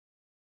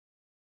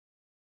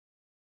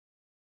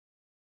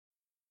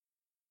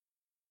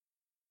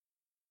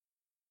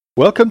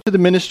Welcome to the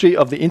ministry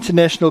of the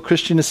International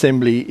Christian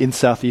Assembly in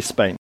Southeast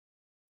Spain.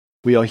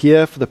 We are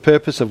here for the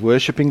purpose of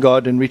worshiping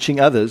God and reaching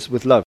others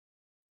with love.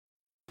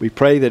 We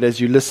pray that as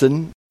you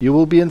listen, you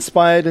will be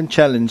inspired and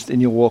challenged in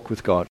your walk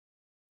with God.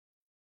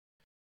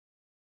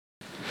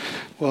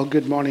 Well,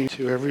 good morning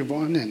to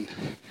everyone, and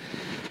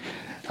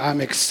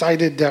I'm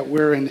excited that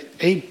we're in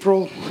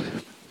April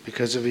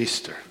because of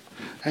Easter.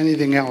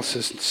 Anything else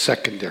is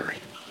secondary.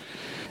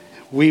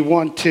 We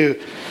want to,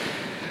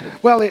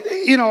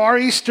 our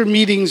Easter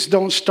meetings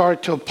don't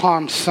start till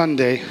Palm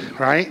Sunday,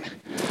 right?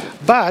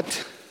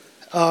 But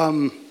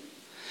I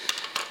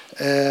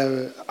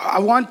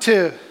want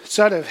to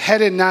sort of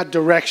head in that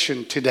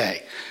direction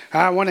today.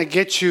 I want to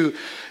get you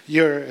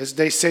as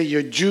they say,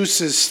 your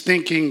juices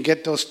thinking,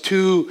 get those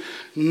two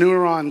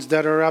neurons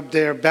that are up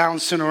there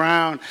bouncing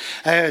around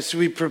as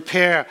we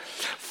prepare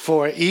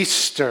for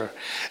Easter.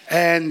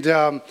 And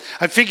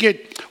I figured,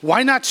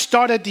 why not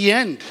start at the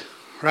end,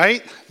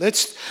 right?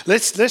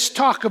 Let's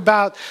talk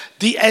about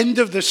the end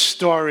of the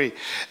story,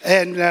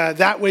 and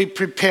that way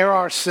prepare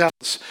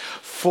ourselves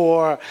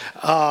for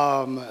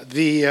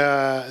the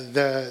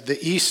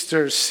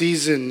Easter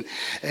season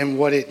and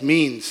what it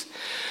means.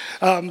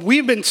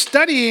 We've been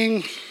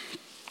studying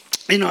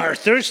in our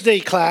Thursday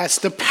class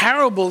the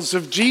parables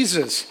of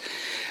Jesus.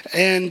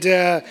 And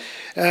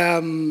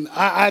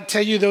I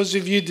tell you, those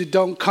of you that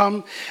don't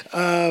come,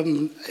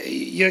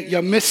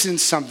 you're missing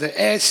something.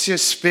 It's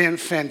just been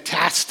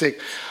fantastic.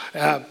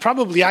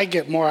 Probably I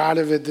get more out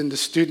of it than the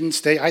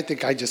students. I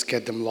think I just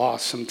get them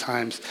lost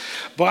sometimes.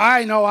 But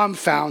I know I'm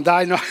found.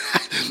 I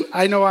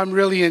know I'm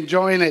really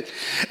enjoying it.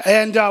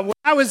 And when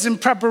I was in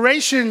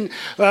preparation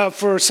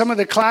for some of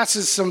the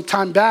classes some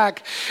time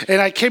back, and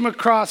I came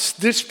across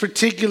this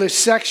particular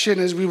section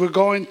as we're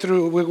going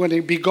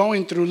to be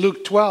going through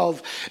Luke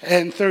 12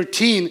 and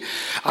 13,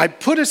 I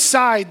put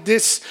aside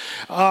this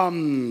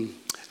parable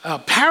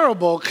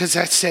because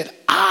I said,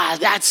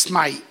 that's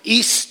my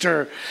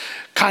Easter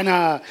kind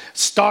of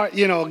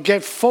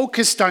get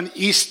focused on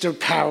Easter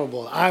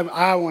parable.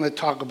 I want to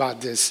talk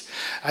about this.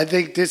 I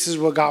think this is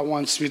what God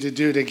wants me to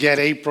do to get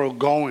April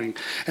going.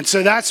 And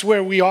so that's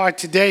where we are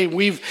today.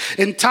 We've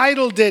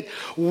entitled it,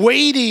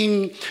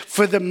 Waiting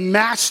for the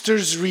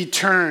Master's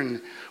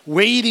Return.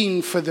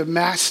 Waiting for the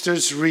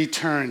Master's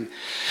return.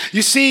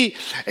 You see,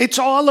 it's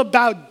all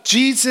about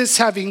Jesus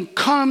having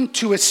come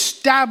to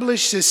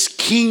establish his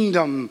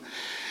kingdom,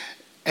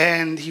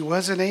 and he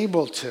wasn't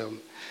able to.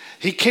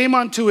 He came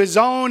unto his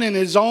own, and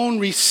his own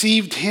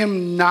received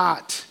him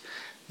not,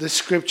 the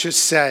scripture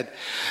said.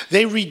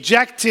 They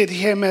rejected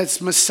him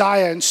as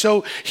Messiah. And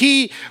so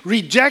he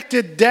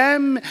rejected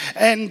them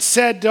and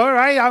said, all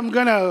right, I'm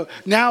going to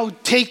now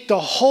take the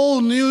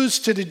whole news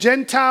to the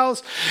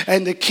Gentiles.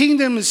 And the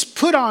kingdom is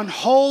put on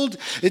hold.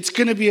 It's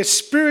going to be a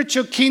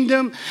spiritual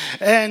kingdom.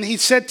 And he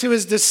said to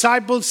his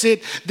disciples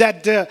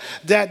that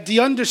the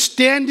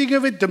understanding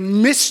of it, the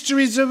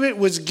mysteries of it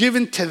was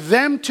given to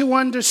them to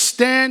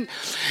understand.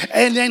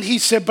 And then he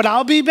said, but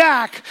I'll be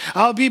back.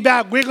 We're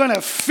going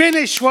to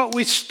finish what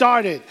we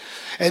started.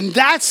 And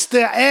that's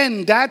the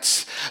end.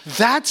 That's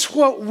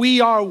what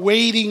we are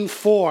waiting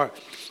for.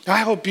 I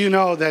hope you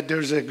know that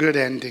there's a good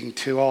ending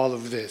to all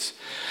of this.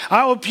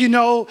 I hope you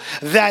know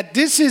that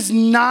this is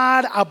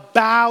not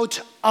about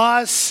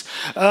us,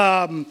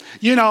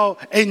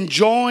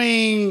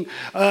 enjoying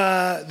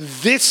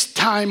this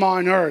time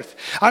on earth.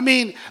 I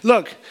mean,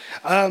 look,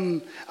 I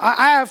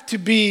have to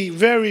be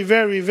very,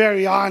 very,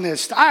 very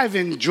honest. I've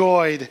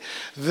enjoyed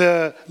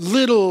the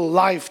little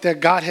life that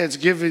God has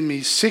given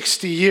me,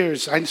 60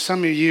 years. And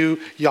some of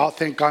y'all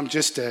think I'm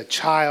just a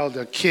child,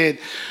 a kid,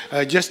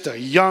 just a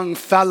young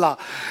fella.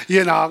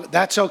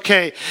 That's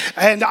okay.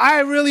 And I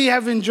really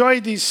have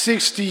enjoyed these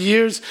 60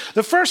 years.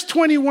 The first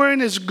 20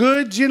 weren't as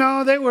good,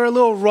 they were a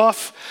little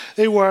rough.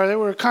 They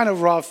were kind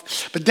of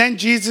rough. But then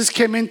Jesus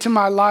came into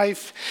my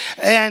life,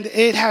 and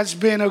it has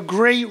been a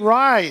great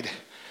ride.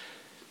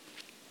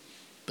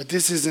 But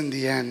this isn't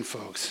the end,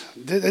 folks.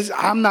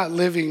 I'm not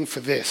living for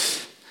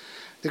this.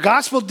 The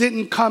gospel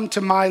didn't come to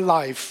my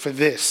life for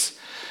this.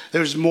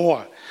 There's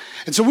more.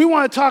 And so we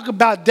want to talk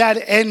about that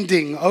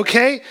ending,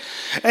 okay?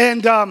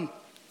 And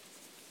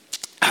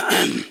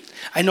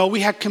I know we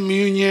had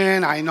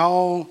communion. I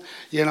know,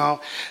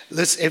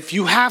 listen, if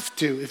you have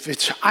to, if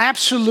it's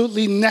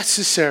absolutely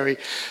necessary,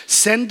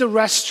 send the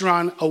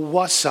restaurant a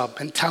what's up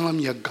and tell them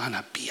you're going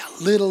to be a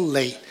little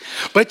late.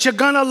 But you're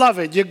going to love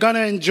it. You're going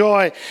to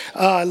enjoy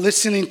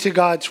listening to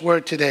God's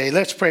word today.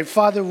 Let's pray.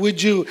 Father,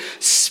 would you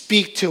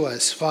speak to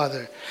us,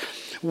 Father?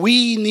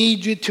 We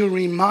need you to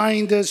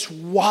remind us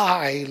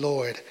why,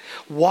 Lord,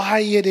 why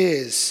it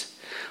is,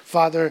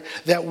 Father,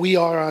 that we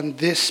are on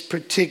this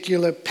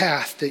particular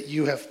path that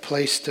you have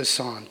placed us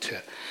onto.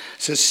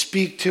 So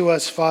speak to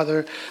us,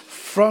 Father,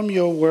 from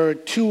your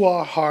word to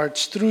our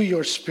hearts, through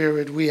your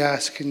Spirit, we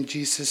ask in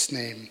Jesus'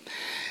 name.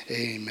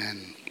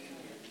 Amen.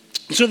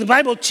 So the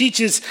Bible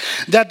teaches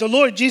that the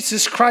Lord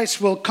Jesus Christ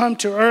will come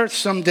to earth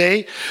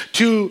someday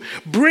to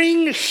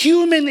bring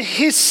human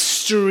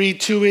history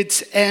to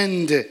its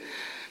end,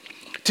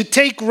 to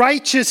take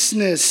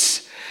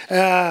righteousness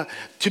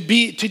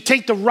to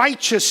take the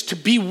righteous to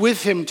be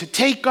with him, to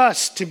take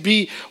us to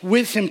be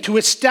with him, to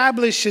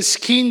establish his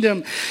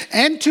kingdom,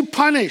 and to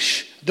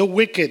punish the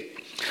wicked.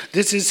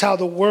 This is how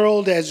the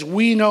world as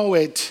we know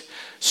it,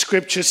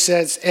 Scripture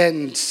says,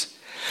 ends.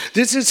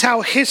 This is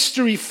how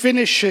history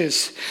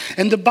finishes.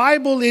 And the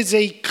Bible is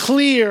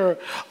clear,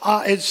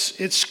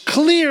 it's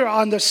clear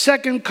on the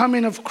second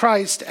coming of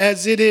Christ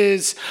as it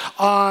is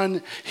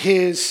on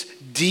his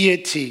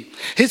deity.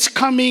 His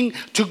coming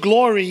to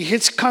glory,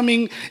 his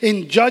coming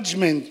in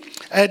judgment,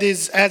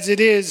 as it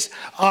is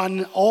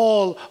on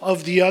all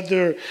of the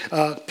other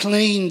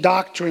plain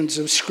doctrines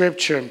of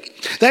Scripture.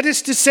 That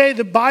is to say,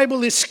 the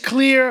Bible is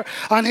clear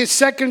on his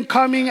second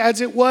coming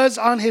as it was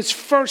on his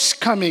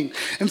first coming.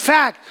 In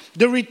fact,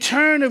 the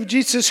return of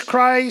Jesus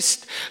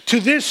Christ to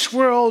this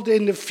world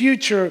in the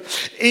future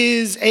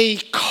is a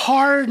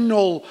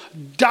cardinal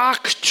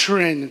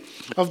doctrine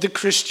of the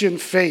Christian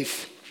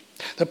faith.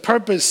 The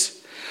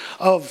purpose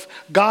of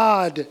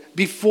God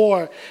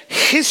before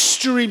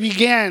history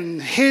began,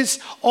 his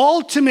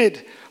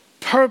ultimate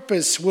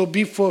purpose will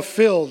be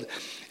fulfilled.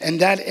 And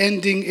that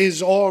ending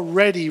is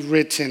already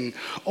written,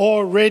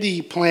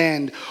 already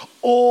planned,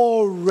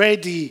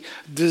 already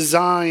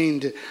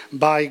designed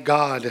by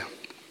God.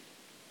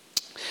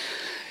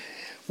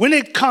 When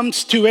it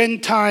comes to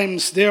end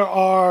times, there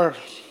are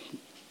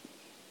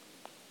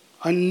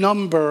a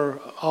number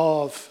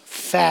of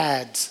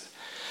fads.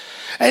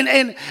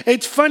 And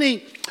it's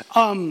funny,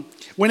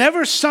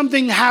 whenever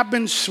something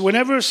happens,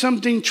 whenever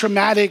something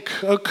traumatic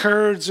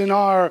occurs in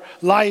our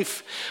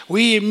life,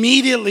 we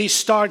immediately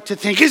start to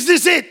think, is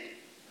this it?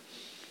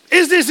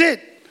 Is this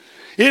it?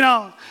 You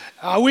know,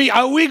 are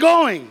we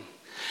going?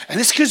 And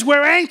it's because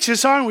we're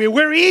anxious, aren't we?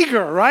 We're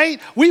eager,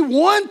 right? We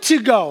want to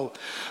go.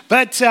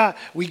 But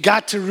we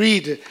got to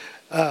read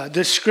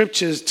the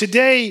Scriptures.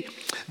 Today,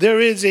 there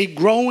is a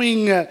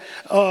growing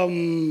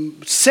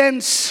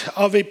sense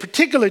of a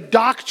particular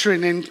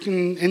doctrine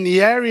in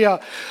the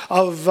area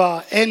of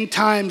end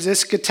times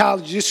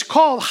eschatology. It's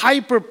called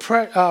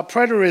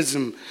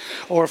hyper-preterism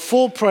or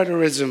full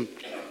preterism.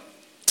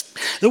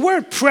 The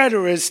word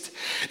preterist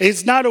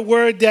is not a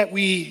word that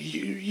we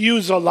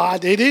use a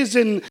lot. It is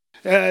in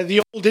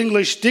the Old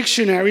English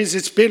dictionaries.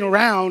 It's been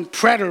around,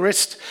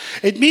 preterist.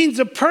 It means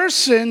a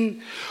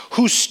person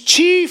whose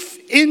chief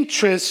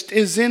interest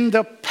is in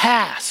the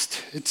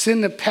past. It's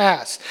in the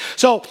past.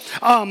 So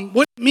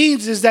what it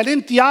means is that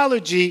in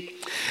theology,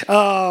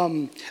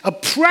 a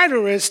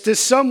preterist is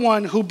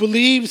someone who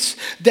believes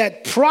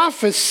that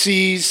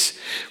prophecies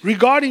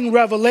regarding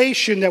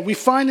Revelation that we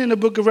find in the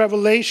book of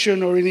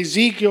Revelation or in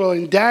Ezekiel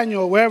and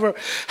Daniel, wherever,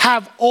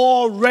 have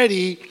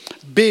already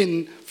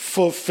been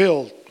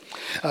fulfilled.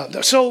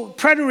 So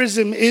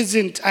preterism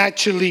isn't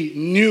actually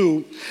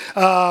new,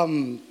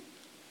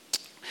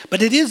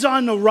 but it is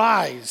on the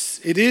rise.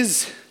 It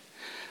is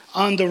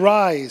on the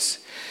rise.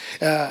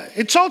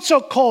 It's also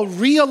called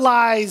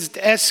realized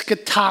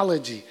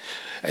eschatology.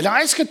 And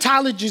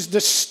eschatology is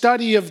the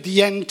study of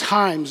the end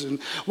times.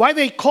 And why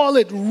they call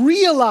it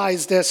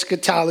realized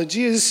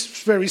eschatology is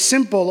very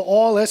simple.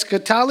 All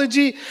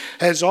eschatology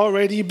has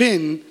already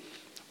been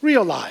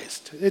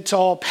realized. It's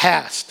all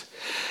past.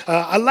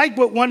 I like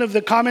what one of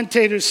the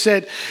commentators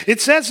said.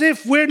 It's as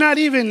if we're not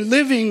even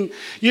living,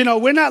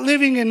 we're not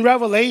living in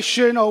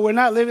Revelation, or we're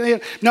not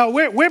living,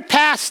 we're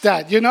past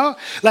that,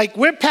 Like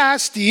we're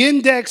past the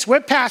index,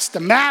 we're past the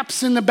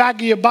maps in the back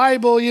of your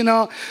Bible,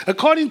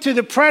 According to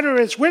the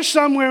preterists, we're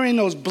somewhere in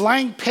those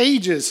blank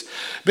pages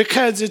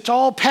because it's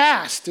all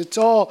past. It's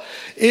all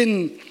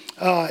been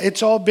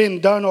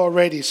done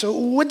already. So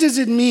what does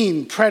it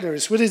mean,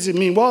 preterists? What does it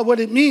mean? Well, what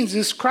it means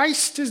is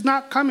Christ is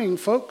not coming,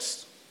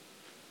 folks.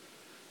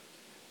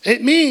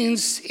 It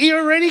means he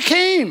already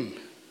came.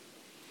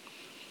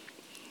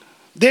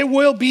 There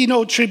will be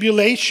no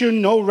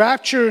tribulation, no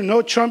rapture,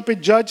 no trumpet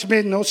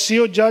judgment, no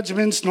seal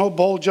judgments, no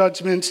bowl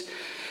judgments,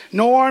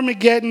 no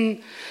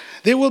Armageddon.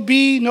 There will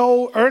be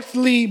no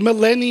earthly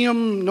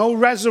millennium, no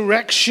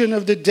resurrection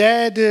of the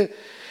dead.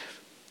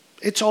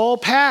 It's all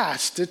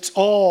past. It's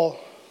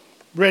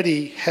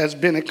already has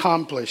been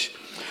accomplished.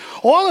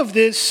 All of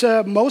this,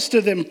 most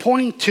of them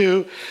point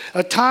to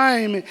a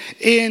time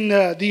in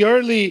the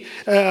early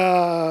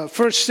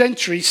first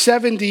century,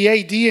 70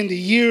 AD, and the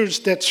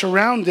years that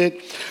surround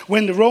it,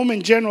 when the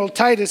Roman general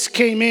Titus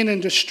came in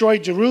and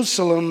destroyed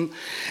Jerusalem,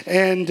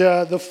 and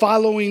the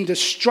following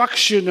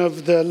destruction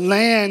of the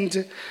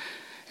land.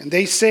 And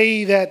they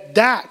say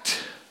that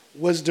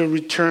was the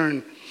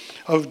return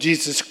of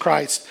Jesus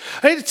Christ.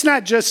 It's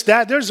not just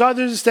that. There's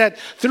others that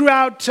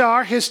throughout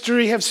our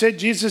history have said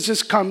Jesus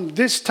has come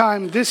this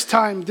time, this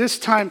time, this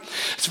time.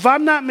 So if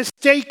I'm not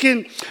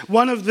mistaken,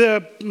 one of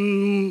the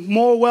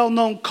more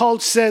well-known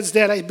cults says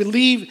that I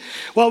believe,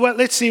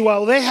 let's see,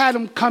 they had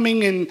him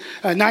coming in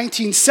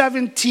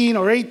 1917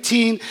 or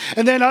 18,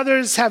 and then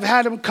others have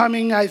had him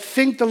coming, I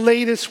think the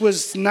latest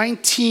was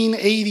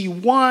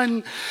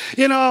 1981.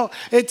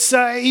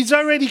 He's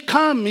already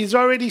come. He's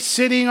already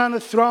sitting on the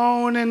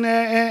throne,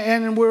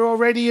 and we're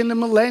already in the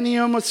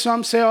millennium, or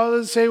some say,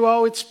 others say,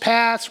 well, it's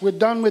past, we're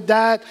done with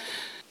that.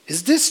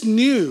 Is this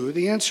new?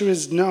 The answer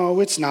is no,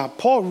 it's not.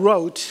 Paul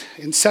wrote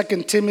in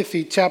 2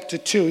 Timothy chapter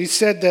 2, he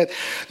said that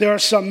there are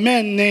some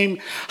men named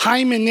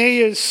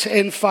Hymenaeus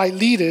and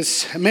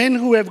Philetus, men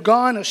who have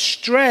gone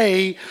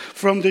astray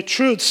from the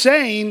truth,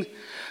 saying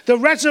the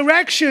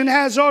resurrection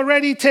has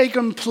already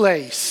taken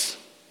place.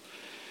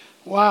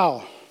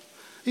 Wow.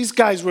 These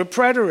guys were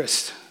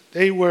preterists.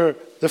 They were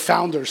the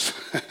founders.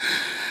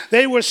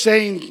 They were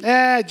saying,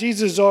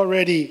 Jesus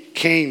already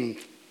came.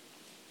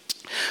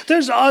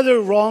 There's other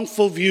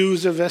wrongful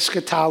views of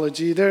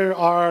eschatology. There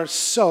are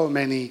so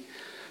many.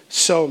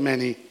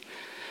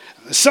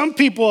 Some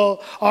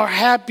people are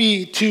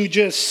happy to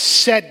just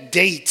set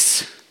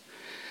dates.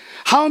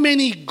 How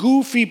many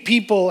goofy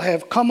people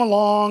have come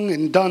along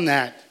and done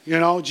that? You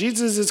know,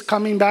 Jesus is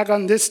coming back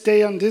on this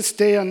day, on this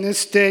day, on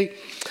this day.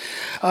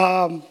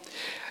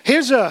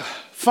 Here's a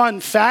fun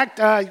fact.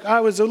 I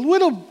was a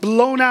little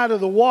blown out of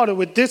the water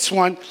with this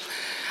one.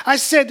 I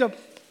said,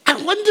 I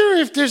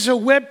wonder if there's a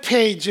web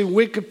page in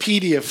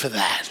Wikipedia for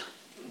that.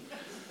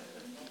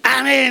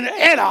 I mean,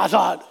 and I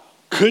thought,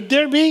 could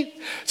there be?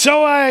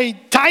 So I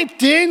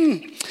typed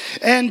in,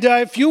 and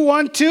if you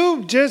want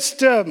to,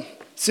 just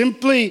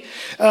simply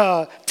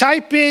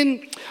type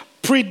in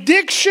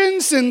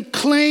predictions and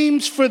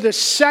claims for the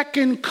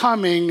second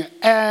coming,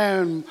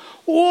 and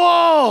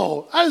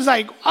whoa! I was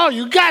like, oh,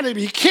 you got to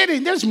be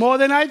kidding. There's more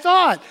than I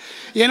thought.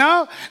 You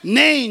know,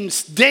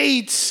 names,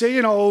 dates,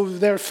 you know,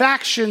 their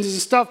factions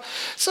and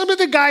stuff. Some of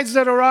the guys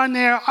that are on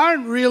there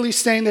aren't really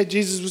saying that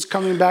Jesus was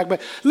coming back.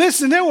 But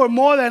listen, there were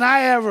more than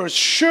I ever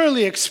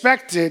surely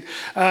expected.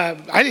 I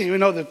didn't even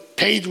know the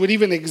page would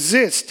even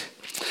exist.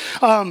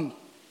 Then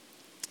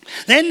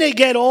they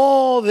get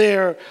all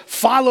their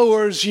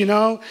followers, you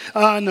know,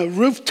 on the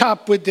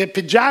rooftop with their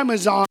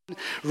pajamas on,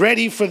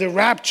 ready for the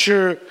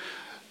rapture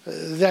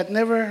that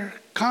never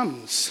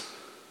comes.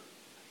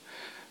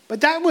 But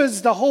that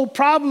was the whole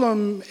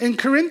problem in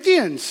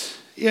Corinthians,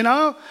 you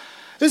know.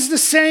 It's the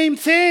same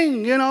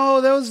thing, you know,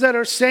 those that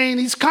are saying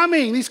he's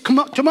coming,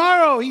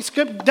 tomorrow, he's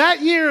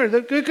that year.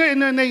 And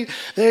then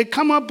they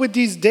come up with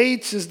these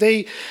dates as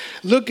they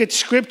look at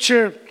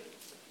Scripture.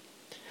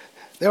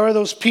 There are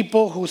those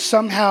people who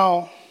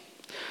somehow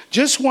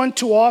just want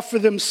to offer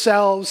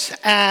themselves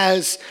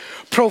as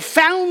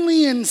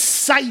profoundly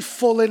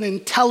insightful and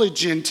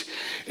intelligent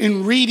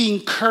in reading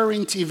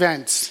current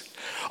events.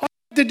 All you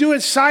have to do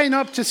is sign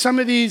up to some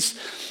of these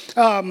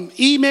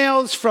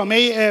emails from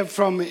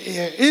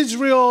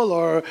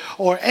Israel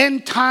or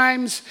End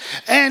Times.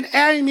 And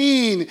I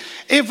mean,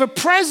 if a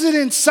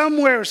president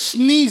somewhere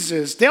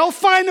sneezes, they'll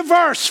find a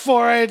verse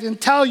for it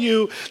and tell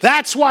you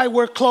that's why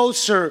we're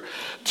closer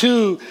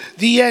to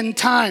the end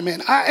time.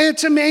 And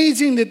it's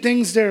amazing the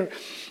things they're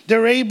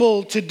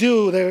able to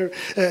do.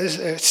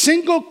 They're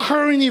single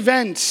current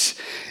events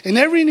in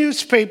every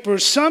newspaper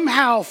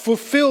somehow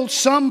fulfill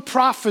some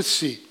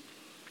prophecy.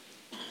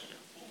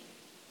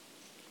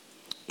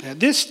 Now,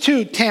 this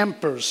too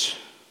tampers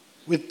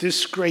with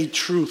this great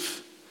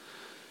truth.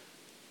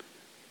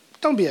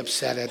 Don't be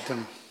upset at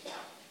them.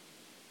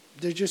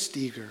 They're just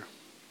eager.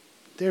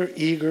 They're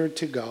eager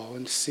to go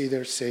and see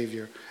their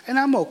Savior. And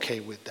I'm okay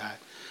with that.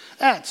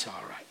 That's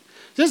all right.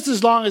 Just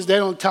as long as they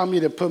don't tell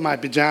me to put my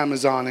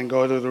pajamas on and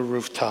go to the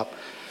rooftop.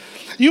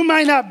 You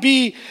might not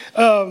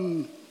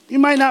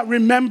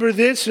remember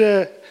this.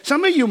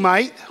 Some of you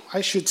might,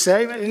 I should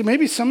say.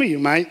 Maybe some of you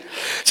might.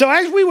 So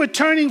as we were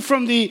turning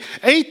from the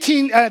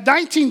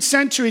 19th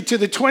century to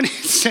the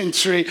 20th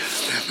century,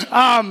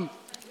 I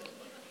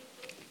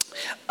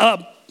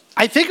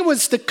think it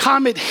was the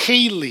comet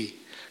Halley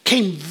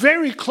came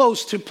very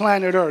close to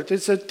planet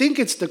Earth. I think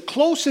it's the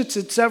closest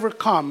it's ever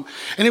come.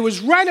 And it was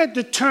right at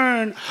the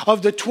turn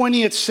of the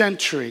 20th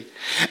century.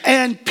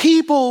 And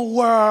people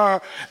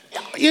were,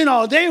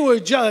 they were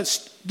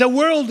just, the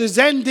world is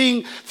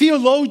ending.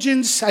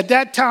 Theologians at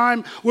that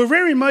time were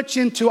very much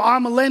into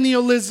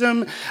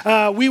amillennialism.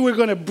 We were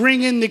going to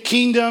bring in the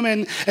kingdom.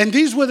 And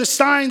these were the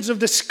signs of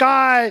the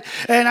sky.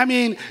 And I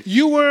mean,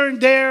 you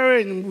weren't there,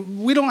 and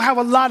we don't have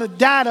a lot of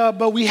data,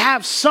 but we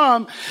have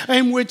some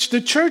in which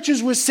the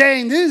churches were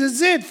saying, this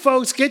is it,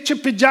 folks, get your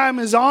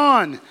pajamas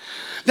on.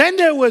 Then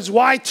there was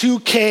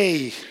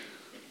Y2K,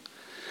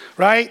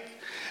 right?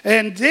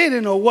 And they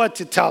didn't know what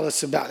to tell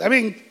us about. I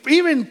mean,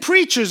 even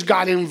preachers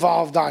got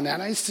involved on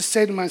that. I used to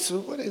say to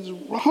myself, what is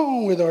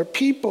wrong with our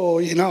people?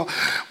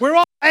 We're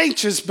all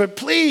anxious, but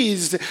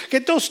please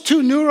get those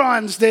two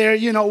neurons there,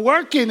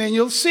 working, and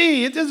you'll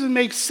see it doesn't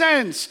make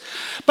sense.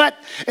 But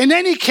in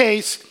any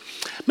case,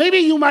 maybe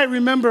you might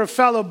remember a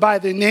fellow by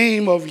the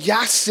name of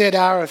Yasser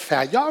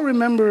Arafat. Y'all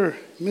remember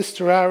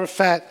Mr.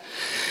 Arafat?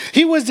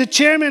 He was the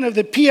chairman of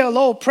the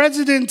PLO,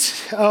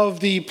 president of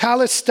the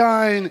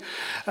Palestine.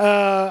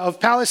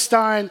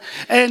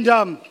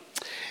 And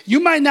you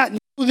might not know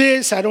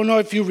this. I don't know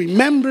if you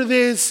remember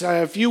this.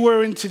 If you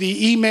were into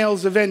the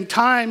emails of End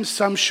Times,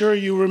 I'm sure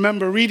you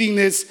remember reading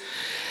this.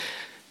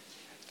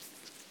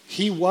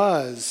 He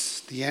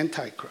was the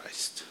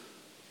Antichrist.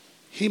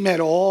 He met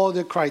all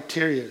the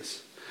criteria.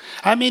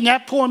 I mean,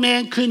 that poor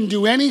man couldn't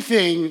do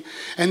anything,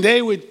 and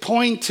they would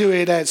point to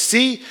it as,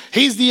 see,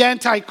 he's the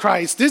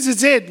Antichrist. This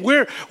is it.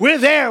 We're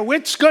there.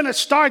 It's going to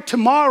start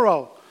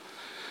tomorrow.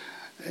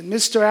 And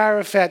Mr.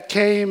 Arafat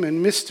came,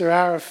 and Mr.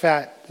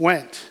 Arafat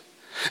went.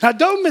 Now,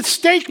 don't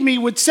mistake me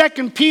with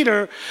 2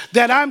 Peter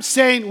that I'm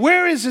saying,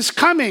 where is this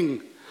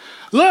coming?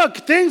 Look,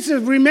 things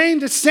have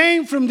remained the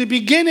same from the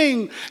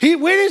beginning.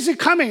 Where is it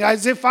coming?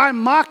 As if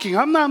I'm mocking.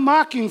 I'm not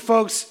mocking,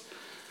 folks.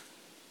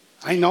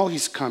 I know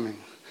he's coming.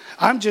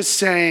 I'm just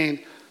saying,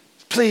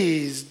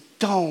 please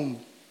don't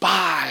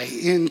buy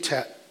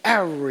into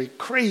every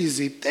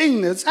crazy thing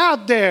that's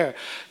out there.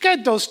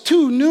 Get those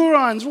 2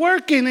 neurons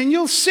working and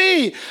you'll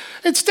see.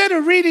 Instead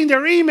of reading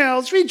their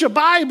emails, read your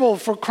Bible,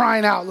 for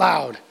crying out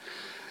loud.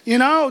 You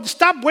know,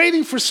 stop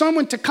waiting for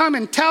someone to come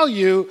and tell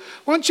you.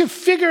 Why don't you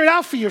figure it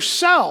out for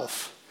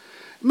yourself?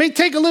 It may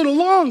take a little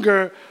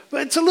longer,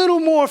 but it's a little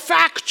more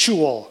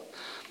factual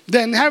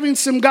than having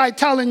some guy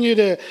telling you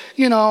to,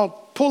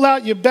 pull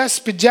out your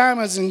best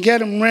pajamas and get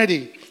them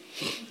ready.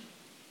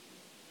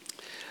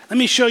 Let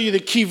me show you the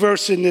key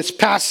verse in this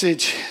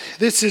passage.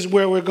 This is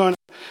where we're going.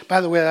 By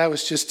the way, that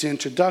was just the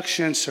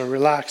introduction, so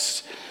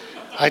relax.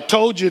 I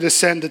told you to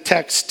send a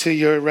text to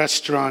your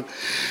restaurant.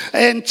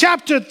 In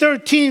chapter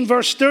 13,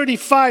 verse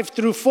 35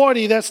 through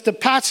 40, that's the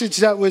passage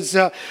that was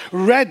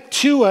read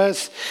to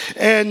us.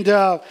 And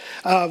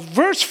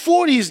verse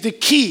 40 is the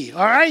key,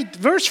 all right?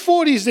 Verse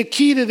 40 is the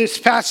key to this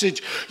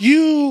passage.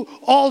 You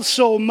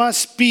also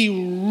must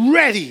be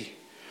ready,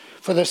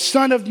 for the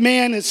Son of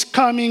Man is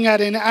coming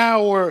at an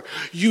hour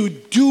you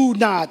do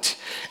not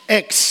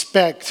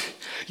expect.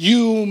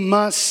 You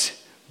must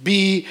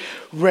be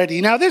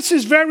ready. Now, this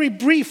is very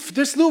brief.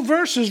 This little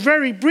verse is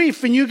very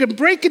brief, and you can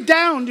break it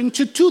down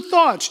into 2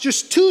 thoughts,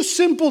 just 2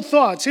 simple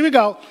thoughts. Here we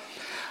go.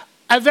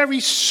 A very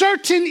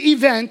certain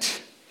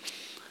event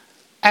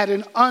at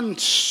an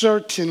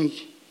uncertain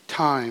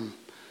time.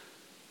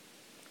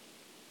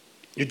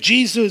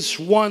 Jesus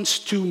wants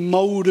to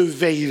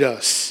motivate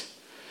us.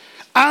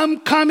 I'm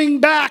coming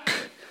back,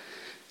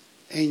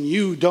 and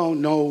you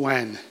don't know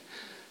when.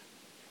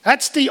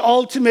 That's the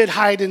ultimate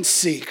hide and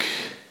seek.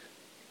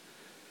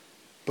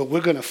 But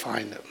we're going to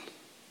find him.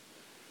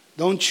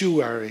 Don't you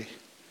worry.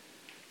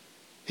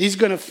 He's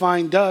going to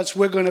find us.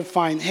 We're going to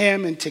find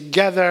him. And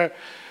together,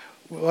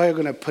 we're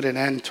going to put an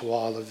end to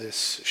all of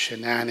this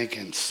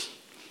shenanigans.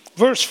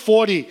 Verse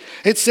 40,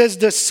 it says,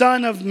 the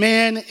Son of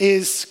Man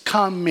is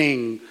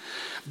coming.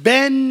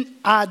 Ben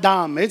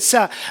Adam.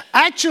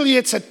 Actually,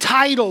 it's a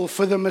title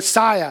for the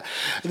Messiah.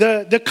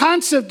 The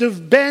concept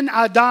of Ben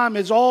Adam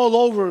is all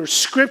over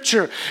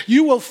Scripture.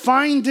 You will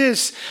find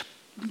this.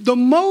 The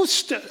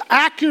most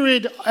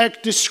accurate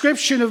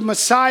description of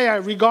Messiah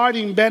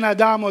regarding Ben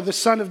Adam, or the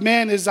Son of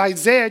Man, is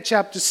Isaiah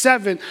chapter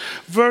 7,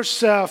 verse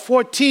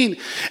 14.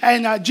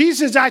 And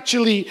Jesus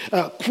actually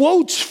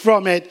quotes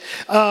from it.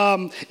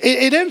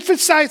 It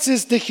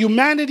emphasizes the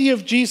humanity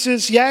of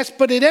Jesus, yes,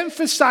 but it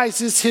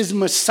emphasizes his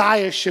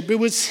messiahship. It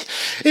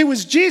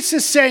was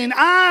Jesus saying,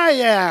 I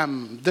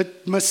am the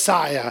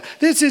Messiah.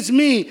 This is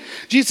me.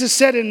 Jesus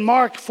said in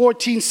Mark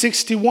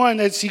 14:61,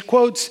 as he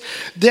quotes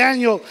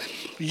Daniel,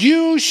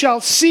 you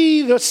shall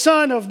see the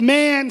Son of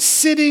Man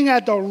sitting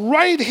at the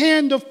right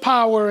hand of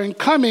power and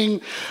coming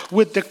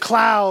with the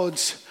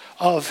clouds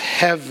of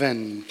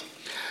heaven.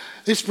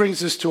 This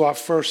brings us to our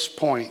first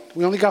point.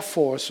 We only got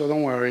 4, so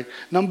don't worry.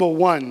 Number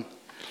 1,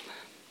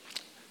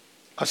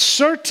 a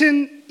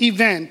certain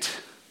event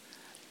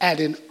at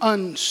an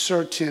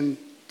uncertain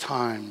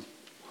time.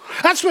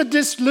 That's what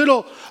this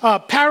little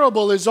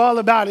parable is all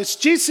about. It's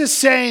Jesus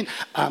saying,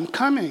 I'm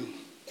coming,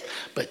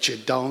 but you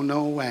don't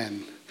know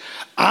when.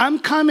 I'm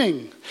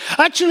coming.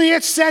 Actually,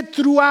 it's said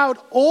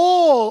throughout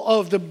all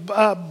of the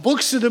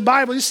books of the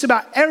Bible, just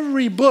about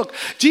every book.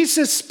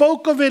 Jesus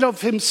spoke of it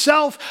of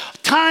himself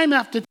time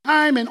after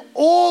time in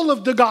all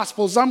of the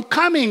Gospels. I'm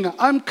coming.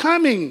 I'm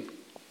coming.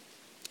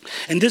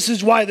 And this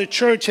is why the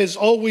church has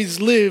always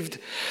lived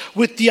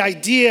with the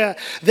idea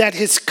that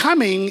his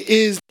coming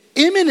is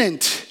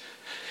imminent.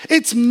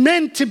 It's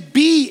meant to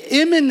be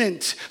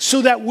imminent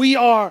so that we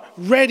are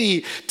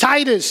ready.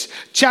 Titus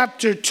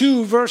chapter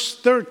 2 verse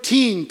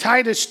 13.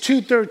 Titus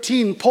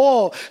 2:13.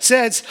 Paul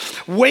says,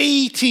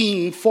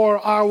 waiting for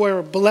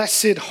our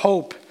blessed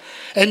hope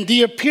and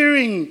the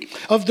appearing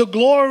of the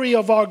glory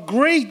of our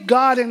great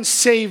God and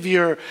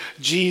Savior,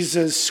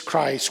 Jesus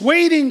Christ.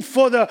 Waiting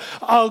for the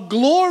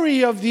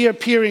glory of the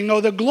appearing,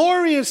 or the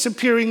glorious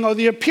appearing, or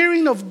the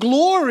appearing of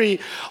glory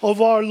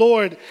of our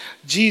Lord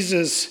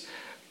Jesus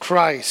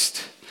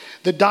Christ.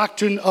 The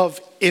doctrine of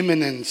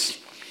imminence.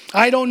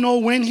 I don't know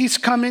when he's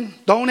coming.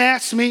 Don't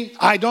ask me.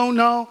 I don't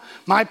know.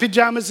 My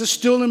pajamas are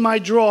still in my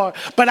drawer.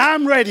 But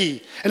I'm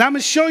ready. And I'm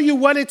going to show you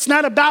what it's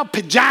not about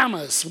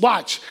pajamas.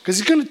 Watch. Because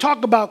he's going to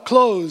talk about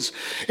clothes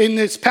in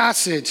this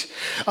passage.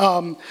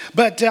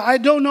 But I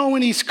don't know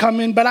when he's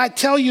coming. But I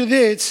tell you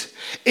this.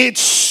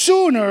 It's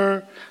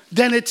sooner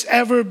than it's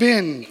ever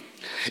been.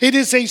 It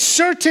is a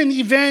certain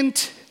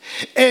event.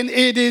 And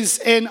it is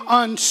an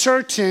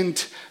uncertain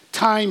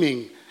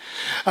timing.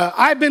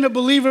 I've been a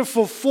believer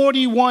for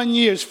 41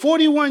 years.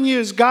 41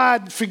 years,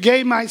 God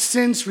forgave my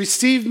sins,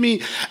 received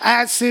me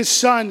as his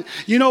son.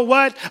 You know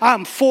what?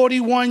 I'm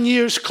 41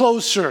 years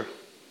closer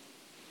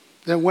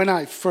than when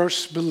I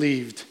first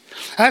believed.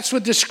 That's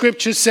what the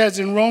scripture says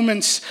in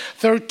Romans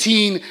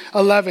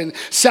 13:11.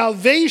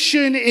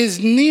 Salvation is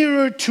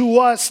nearer to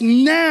us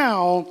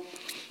now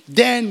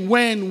than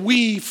when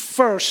we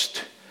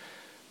first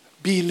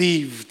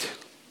believed.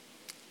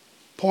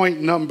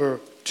 Point number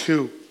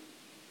 2.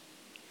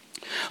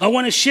 I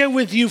want to share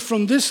with you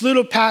from this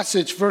little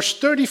passage, verse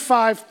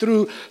 35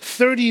 through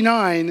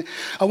 39,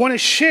 I want to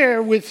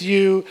share with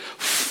you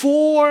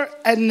 4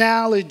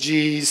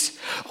 analogies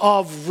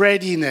of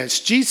readiness.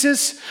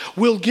 Jesus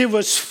will give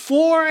us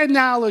 4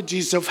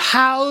 analogies of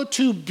how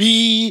to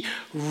be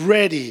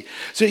ready.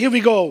 So here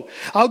we go.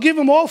 I'll give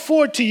them all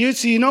 4 to you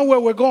so you know where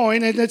we're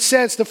going. And it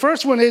says, the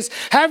first one is,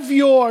 have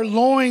your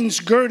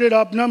loins girded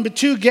up. Number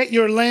 2, get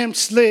your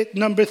lamps lit.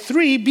 Number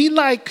 3, be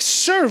like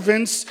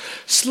servants,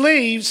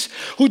 slaves,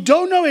 who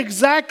don't know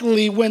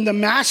exactly when the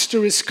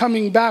master is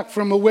coming back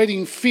from a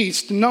wedding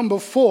feast. Number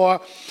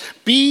 4,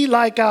 be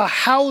like a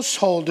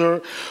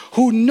householder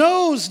who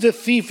knows the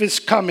thief is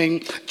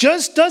coming,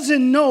 just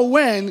doesn't know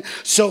when,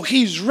 so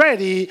he's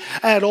ready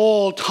at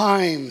all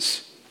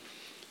times.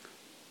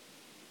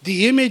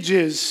 The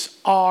images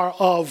are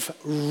of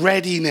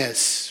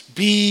readiness.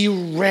 Be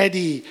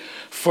ready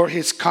for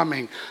his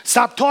coming.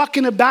 Stop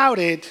talking about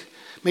it.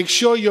 Make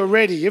sure you're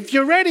ready. If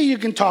you're ready, you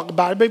can talk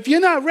about it. But if you're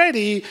not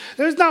ready,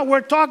 it's not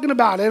worth talking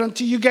about it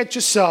until you get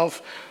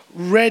yourself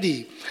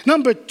ready.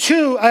 Number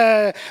 2,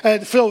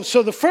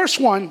 so the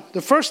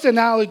first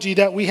analogy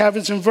that we have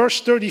is in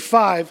verse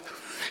 35.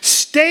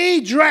 Stay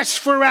dressed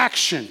for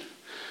action.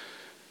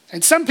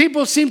 And some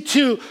people seem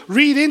to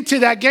read into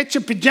that, get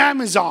your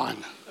pajamas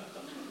on.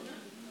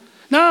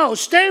 No,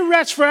 stay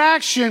dressed for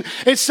action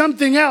is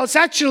something else.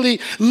 Actually,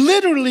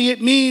 literally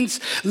it means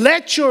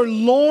let your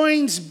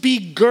loins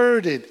be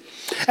girded.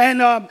 And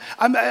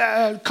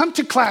come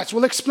to class.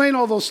 We'll explain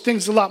all those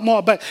things a lot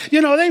more. But,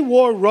 you know, they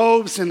wore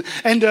robes and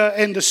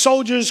the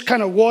soldiers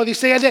kind of wore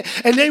these things.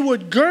 And they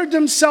would gird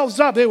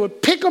themselves up. They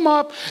would pick them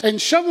up and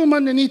shove them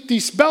underneath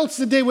these belts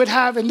that they would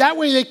have. And that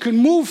way they could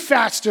move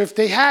faster if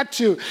they had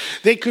to.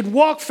 They could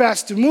walk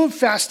faster, move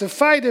faster,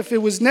 fight if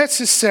it was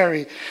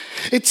necessary.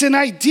 It's an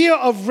idea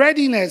of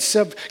readiness,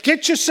 of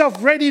get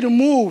yourself ready to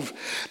move.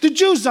 The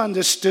Jews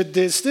understood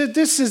this.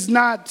 This is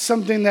not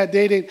something that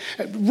they didn't.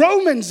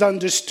 Romans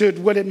understood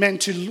what it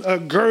meant to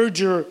gird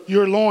your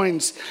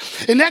loins.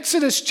 In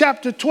Exodus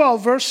chapter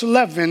 12, verse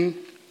 11,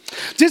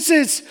 this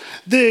is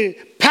the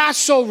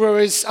Passover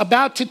is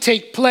about to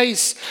take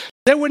place.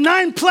 There were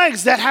 9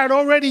 plagues that had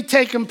already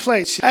taken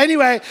place.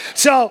 Anyway,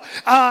 so,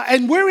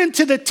 and we're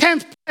into the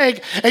 10th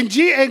plague,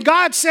 and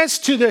God says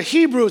to the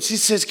Hebrews, he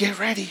says, get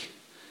ready.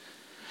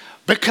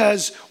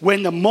 Because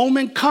when the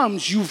moment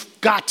comes, you've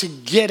got to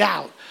get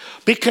out.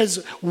 Because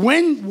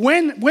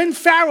when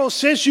Pharaoh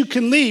says you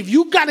can leave,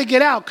 you got to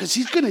get out because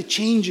he's going to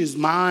change his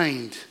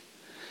mind.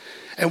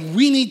 And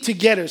we need to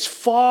get as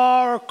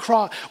far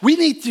across. We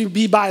need to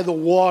be by the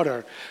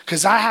water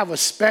because I have a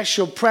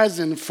special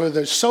present for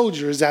the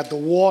soldiers at the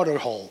water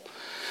hole.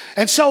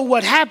 And so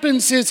what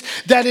happens is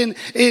that in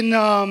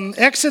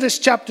Exodus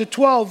chapter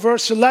 12,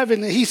 verse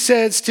 11, he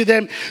says to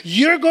them,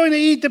 you're going to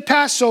eat the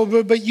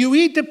Passover, but you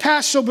eat the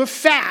Passover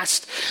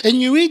fast. And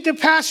you eat the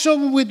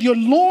Passover with your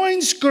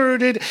loins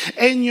girded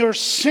and your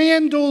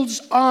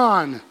sandals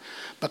on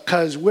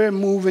because we're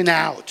moving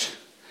out.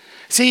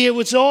 See, it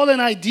was all an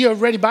idea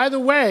of ready. By the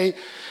way,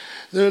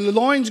 the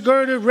loins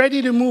girded,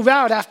 ready to move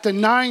out after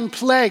 9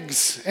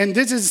 plagues. And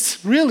this is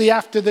really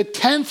after the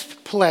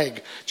 10th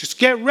plague. Just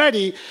get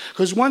ready,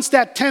 because once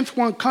that 10th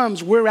one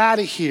comes, we're out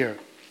of here.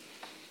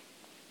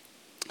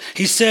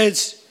 He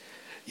says,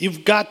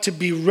 you've got to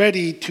be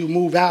ready to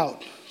move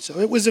out. So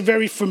it was a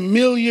very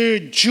familiar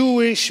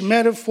Jewish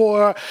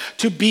metaphor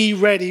to be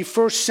ready.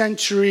 First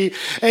century,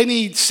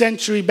 any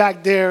century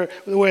back there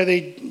where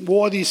they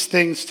wore these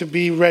things to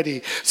be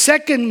ready.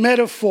 Second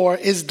metaphor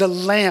is the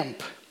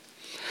lamp.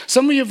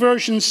 Some of your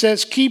versions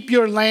says, keep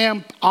your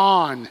lamp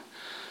on.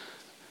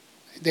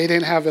 They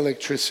didn't have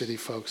electricity,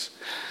 folks.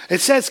 It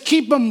says,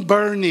 keep them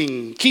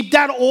burning. Keep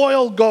that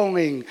oil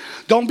going.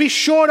 Don't be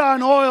short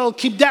on oil.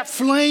 Keep that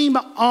flame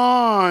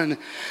on.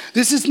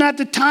 This is not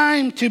the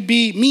time to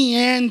be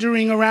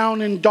meandering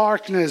around in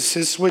darkness,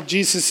 is what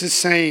Jesus is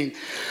saying.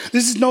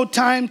 This is no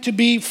time to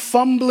be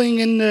fumbling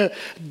in the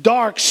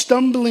dark,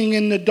 stumbling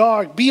in the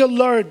dark. Be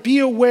alert, be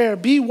aware,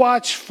 be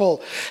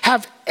watchful.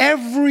 Have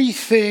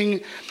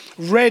everything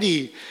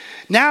ready.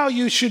 Now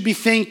you should be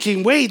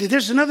thinking, wait,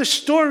 there's another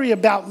story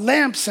about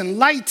lamps and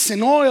lights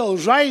and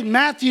oils, right?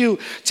 Matthew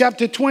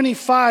chapter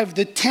 25,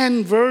 the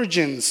 10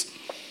 virgins.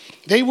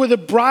 They were the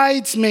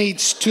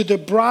bridesmaids to the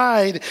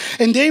bride,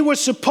 and they were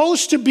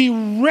supposed to be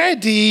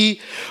ready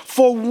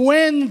for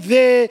when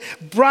the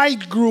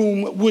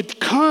bridegroom would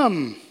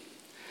come.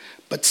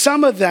 But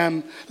some of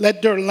them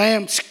let their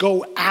lamps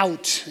go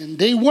out, and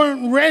they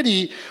weren't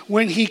ready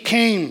when he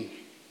came.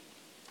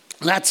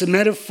 That's a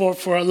metaphor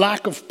for a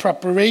lack of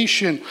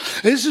preparation.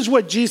 This is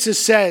what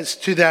Jesus says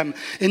to them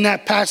in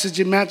that passage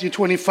in Matthew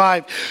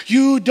 25.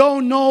 You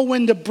don't know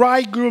when the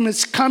bridegroom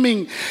is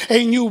coming,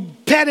 and you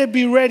better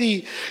be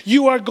ready.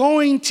 You are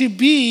going to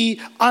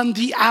be on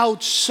the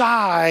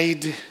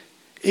outside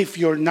if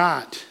you're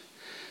not.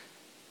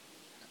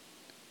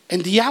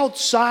 And the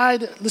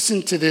outside,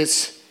 listen to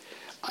this.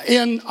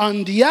 And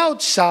on the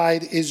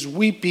outside is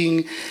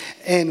weeping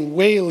and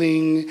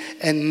wailing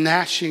and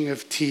gnashing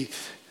of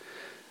teeth.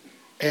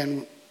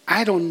 And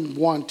I don't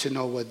want to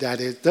know what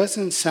that is.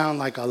 Doesn't sound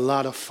like a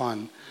lot of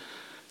fun.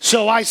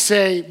 So I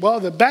say, well,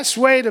 the best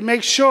way to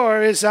make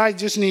sure is I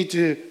just need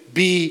to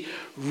be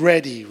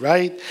ready,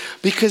 right?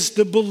 Because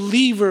the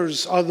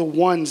believers are the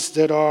ones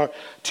that are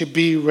to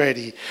be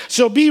ready.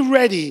 So be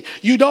ready.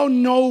 You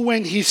don't know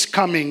when he's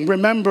coming.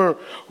 Remember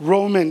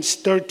Romans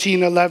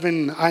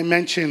 13:11. I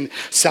mentioned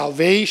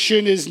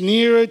salvation is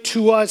nearer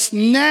to us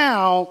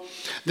now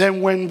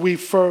than when we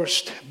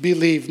first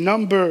believed.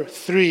 Number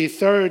 3,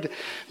 third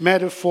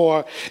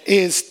metaphor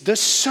is the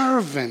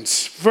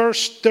servants.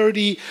 Verse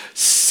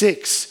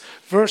 36.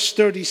 Verse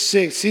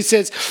 36, he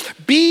says,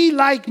 be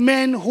like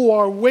men who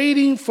are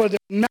waiting for the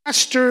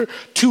master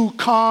to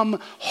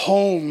come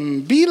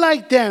home. Be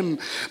like them.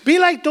 Be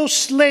like those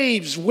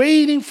slaves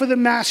waiting for the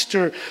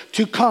master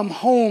to come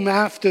home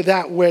after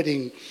that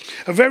wedding.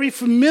 A very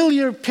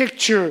familiar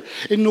picture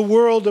in the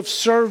world of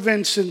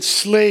servants and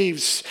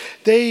slaves.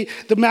 The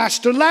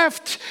master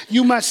left.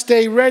 You must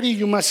stay ready.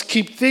 You must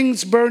keep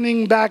things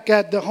burning back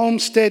at the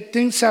homestead.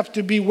 Things have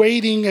to be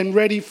waiting and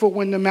ready for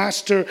when the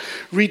master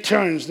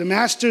returns. The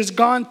master's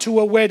gone to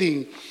a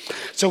wedding.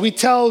 So he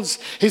tells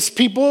his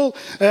people,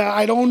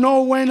 I don't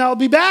know when I'll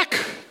be back.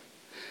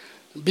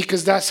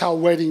 Because that's how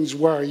weddings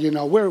were. You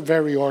know, we're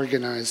very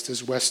organized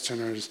as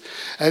Westerners.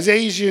 As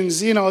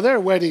Asians, you know,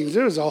 their weddings,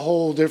 there's a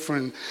whole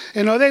different,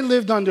 you know, they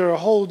lived under a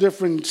whole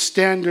different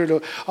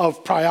standard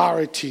of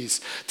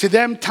priorities. To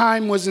them,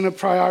 time wasn't a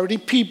priority.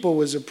 People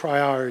was a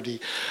priority.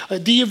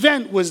 The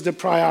event was the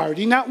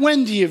priority, not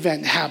when the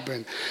event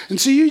happened. And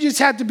so you just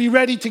had to be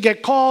ready to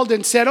get called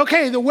and said,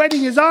 okay, the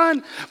wedding is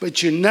on,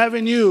 but you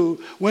never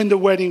knew when the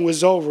wedding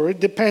was over.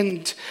 It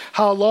depends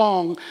how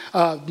long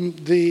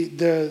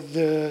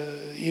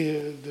the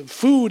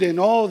food and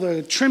all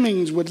the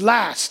trimmings would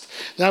last.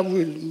 That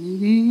would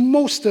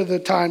most of the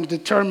time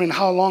determine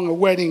how long a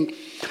wedding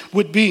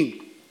would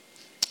be.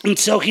 And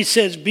so he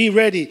says, be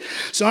ready.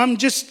 So I'm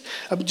just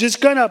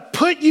going to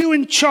put you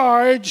in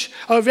charge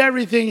of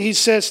everything, he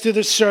says to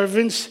the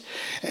servants.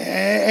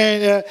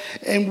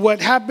 And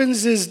what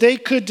happens is they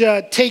could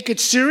take it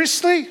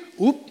seriously.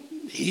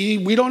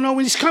 We don't know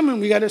when he's coming.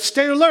 We got to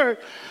stay alert.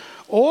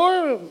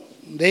 Or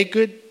they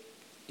could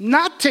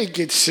not take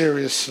it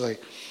seriously.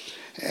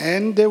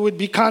 And there would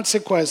be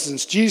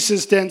consequences.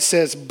 Jesus then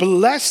says,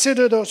 blessed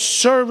are those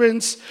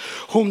servants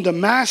whom the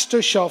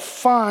master shall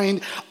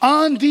find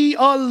on the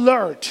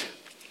alert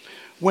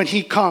when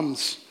he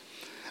comes.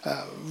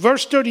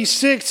 Verse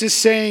 36 is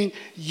saying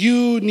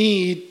you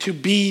need to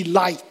be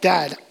like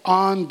that,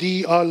 on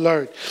the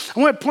alert. I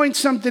want to point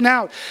something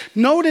out.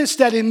 Notice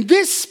that in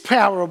this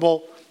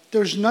parable,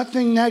 there's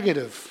nothing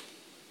negative.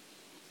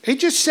 It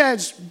just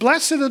says,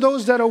 blessed are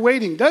those that are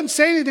waiting. Doesn't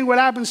say anything what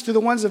happens to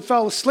the ones that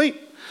fell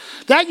asleep.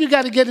 That you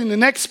got to get in the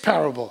next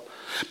parable.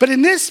 But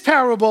in this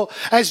parable,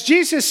 as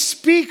Jesus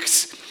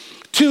speaks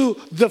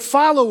to the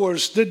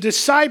followers, the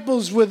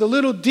disciples with a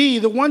little d,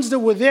 the ones that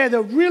were there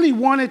that really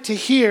wanted to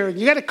hear,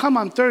 you got to come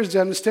on Thursday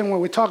to understand what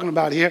we're talking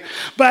about here.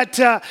 But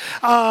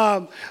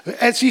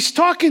as he's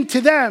talking to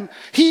them,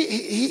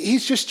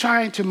 he's just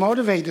trying to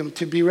motivate them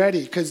to be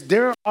ready, because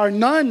there are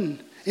none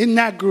in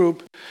that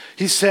group,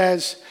 he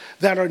says,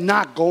 that are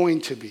not going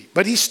to be.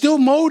 But he's still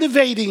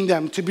motivating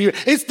them to be.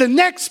 It's the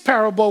next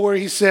parable where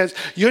he says,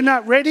 you're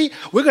not ready?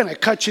 We're going to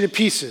cut you to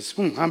pieces.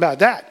 How about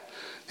that?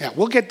 Yeah,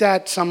 we'll get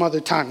that some other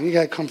time. You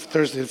got to come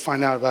Thursday to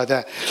find out about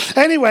that.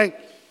 Anyway,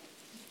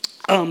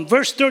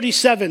 verse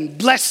 37,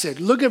 blessed.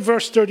 Look at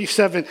verse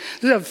 37.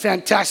 This is a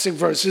fantastic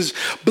verse. It says,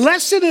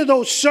 blessed are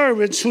those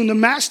servants whom the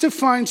master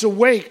finds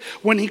awake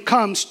when he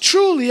comes.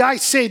 Truly, I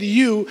say to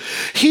you,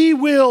 he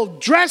will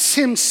dress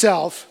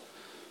himself.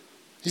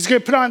 He's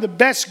going to put on the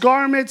best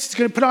garments. He's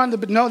going to put on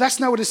the... No, that's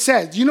not what it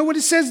says. You know what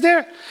it says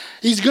there?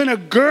 He's going to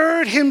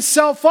gird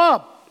himself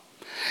up.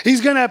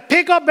 He's going to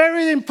pick up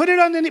everything, put it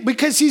underneath,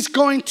 because he's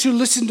going to,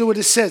 listen to what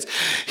it says,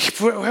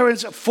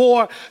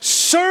 for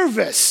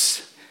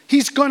service.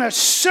 He's going to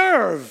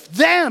serve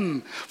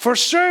them for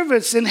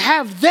service and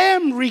have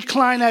them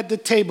recline at the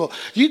table.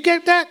 You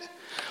get that?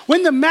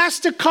 When the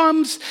master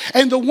comes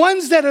and the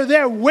ones that are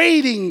there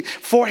waiting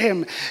for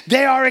him,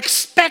 they are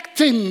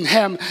expecting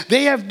him.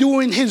 They are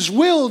doing his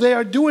will. They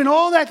are doing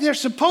all that they're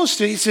supposed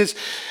to. He says,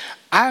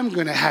 I'm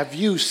going to have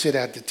you sit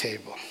at the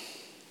table.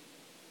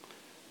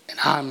 And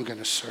I'm going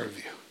to serve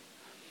you.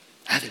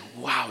 I think,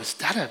 wow, is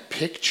that a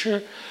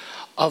picture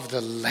of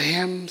the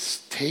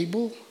Lamb's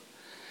table?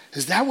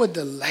 Is that what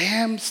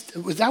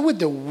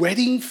the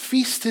wedding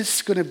feast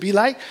is going to be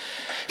like?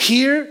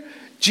 Here,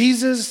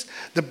 Jesus,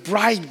 the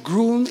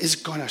bridegroom, is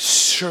going to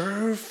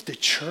serve the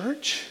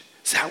church.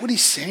 Is that what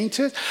he's saying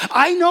to us?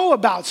 I know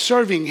about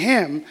serving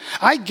him.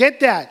 I get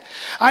that.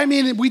 I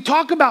mean, we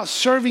talk about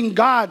serving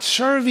God,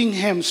 serving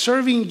him,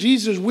 serving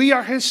Jesus. We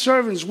are his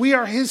servants. We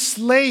are his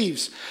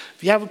slaves.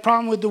 If you have a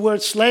problem with the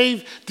word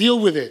slave, deal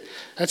with it.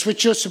 That's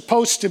what you're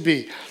supposed to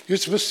be. You're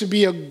supposed to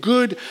be a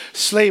good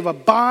slave, a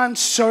bond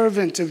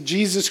servant of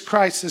Jesus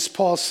Christ, as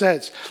Paul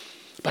says.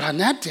 But on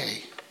that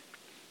day,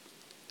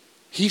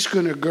 he's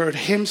going to gird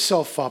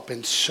himself up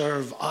and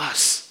serve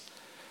us.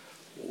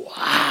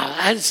 Wow,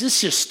 that's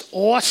just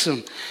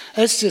awesome.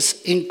 That's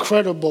just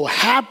incredible.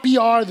 Happy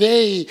are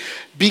they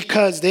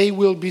because they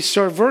will be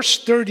served.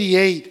 Verse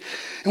 38.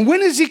 And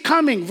when is he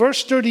coming?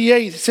 Verse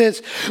 38 says,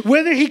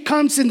 whether he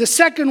comes in the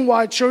second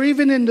watch or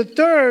even in the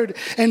third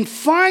and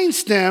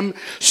finds them,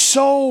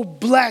 so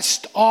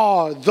blessed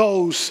are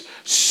those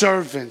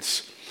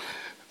servants.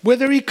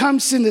 Whether he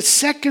comes in the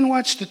second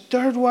watch, the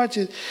third watch,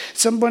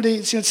 some of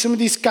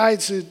these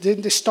guys,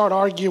 they start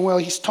arguing, well,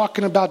 he's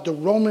talking about the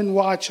Roman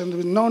watch.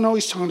 No,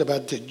 he's talking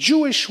about the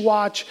Jewish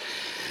watch.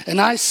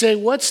 And I say,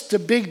 what's the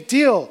big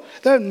deal?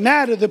 Doesn't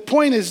matter. The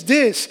point is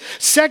this.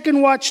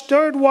 Second watch,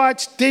 third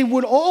watch, they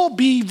would all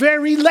be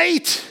very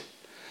late.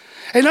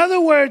 In other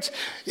words,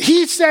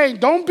 he's saying,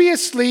 don't be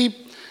asleep.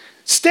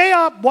 Stay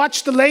up,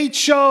 watch the Late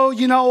Show,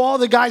 all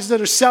the guys that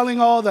are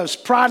selling all those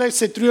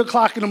products at 3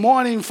 o'clock in the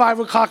morning, 5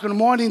 o'clock in the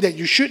morning that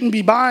you shouldn't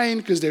be buying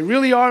because they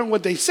really aren't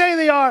what they say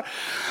they are.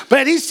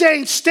 But he's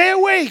saying, stay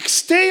awake,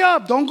 stay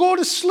up, don't go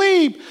to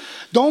sleep.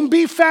 Don't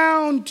be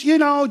found,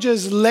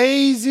 just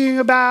lazing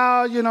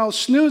about,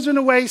 snoozing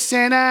away,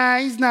 saying,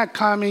 he's not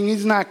coming,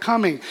 he's not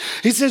coming.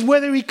 He says,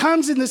 whether he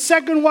comes in the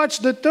second watch,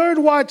 the third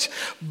watch,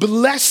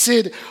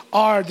 blessed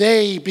are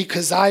they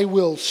because I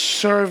will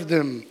serve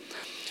them.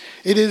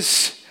 It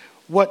is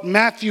what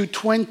Matthew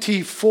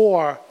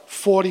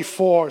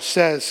 24:44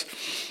 says.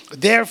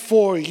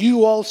 Therefore,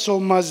 you also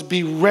must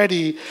be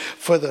ready,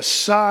 for the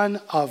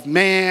Son of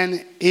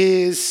Man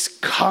is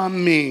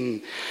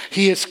coming.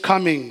 He is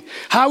coming.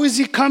 How is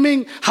he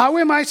coming? How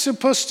am I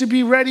supposed to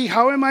be ready?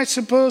 How am I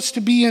supposed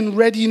to be in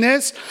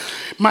readiness?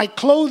 My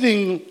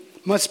clothing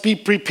must be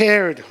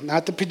prepared,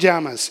 not the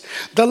pajamas.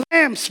 The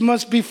lamps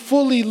must be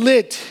fully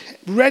lit,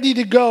 ready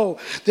to go.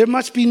 There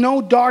must be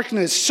no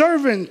darkness.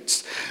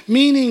 Servants,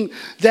 meaning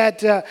that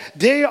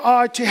they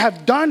are to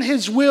have done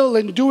his will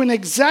and doing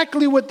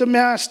exactly what the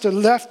master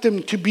left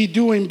them to be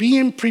doing,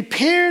 being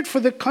prepared for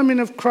the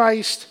coming of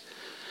Christ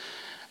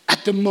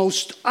at the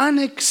most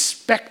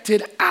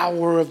unexpected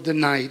hour of the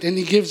night. And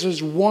he gives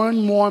us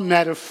one more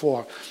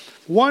metaphor,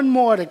 one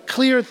more to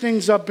clear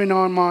things up in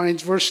our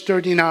minds. Verse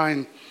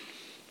 39.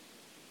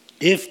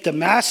 If the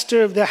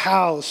master of the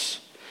house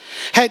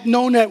had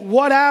known at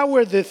what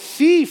hour the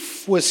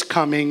thief was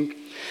coming,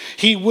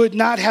 he would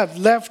not have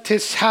left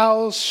his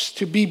house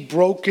to be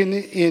broken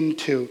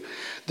into.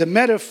 The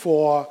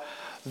metaphor,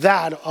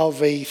 that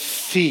of a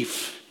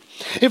thief.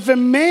 If a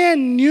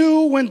man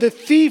knew when the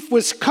thief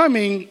was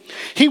coming,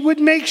 he would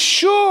make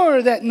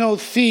sure that no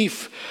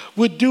thief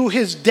would do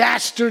his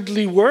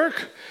dastardly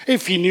work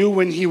if he knew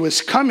when he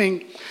was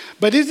coming.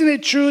 But isn't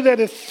it true that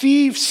a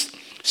thief's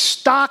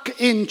stock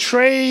in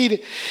trade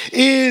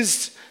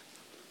is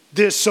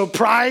the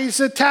surprise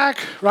attack,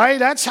 right?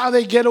 That's how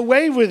they get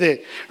away with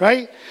it,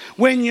 right?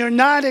 When you're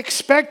not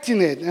expecting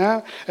it.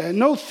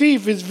 No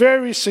thief is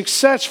very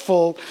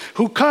successful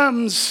who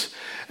comes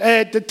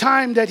at the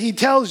time that he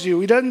tells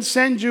you. He doesn't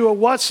send you a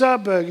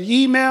WhatsApp, an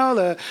email,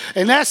 an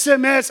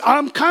SMS,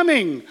 I'm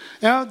coming.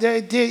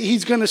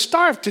 He's going to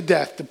starve to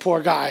death, the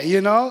poor guy,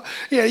 Yeah,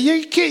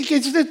 you can't,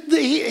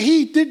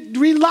 he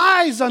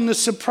relies on the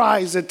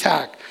surprise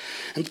attack.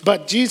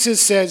 But Jesus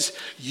says,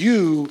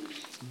 you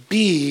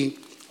be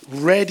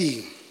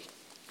ready.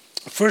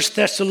 1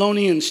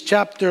 Thessalonians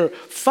chapter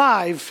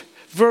 5,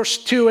 verse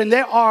 2. And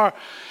there are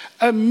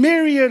a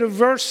myriad of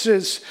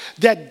verses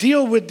that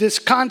deal with this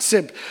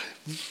concept.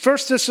 1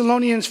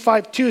 Thessalonians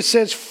 5:2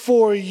 says,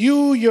 for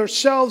you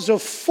yourselves are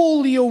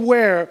fully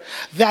aware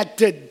that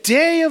the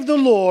day of the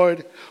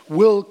Lord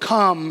will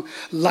come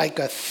like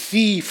a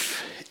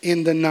thief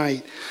in the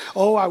night.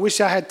 Oh, I wish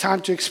I had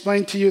time to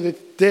explain to you the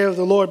day of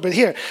the Lord. But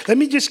here, let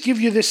me just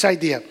give you this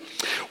idea.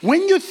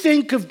 When you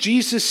think of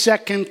Jesus'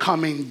 second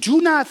coming,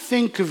 do not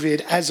think of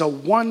it as a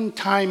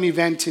one-time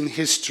event in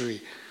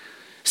history.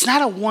 It's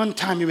not a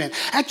one-time event.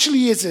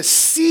 Actually, it's a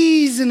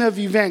season of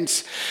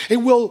events. It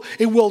will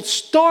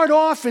start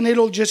off and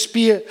it'll just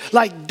be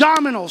like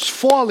dominoes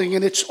falling,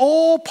 and it's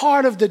all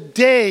part of the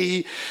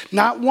day,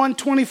 not one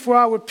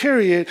 24-hour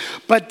period,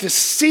 but the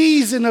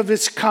season of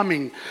its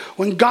coming,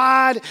 when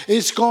God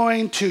is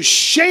going to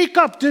shake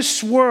up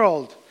this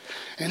world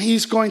and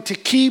he's going to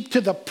keep to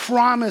the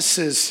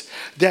promises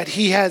that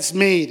he has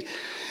made.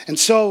 And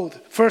so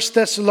 1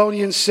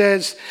 Thessalonians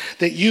says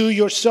that you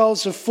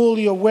yourselves are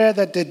fully aware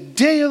that the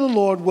day of the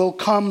Lord will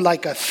come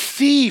like a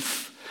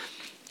thief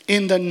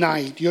in the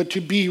night. You're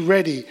to be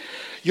ready.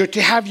 You're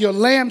to have your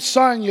lamps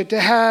on. You're to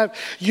have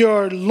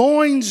your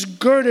loins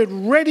girded,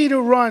 ready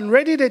to run,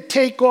 ready to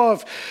take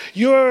off.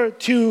 You're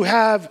to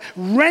have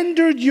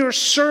rendered your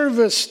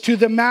service to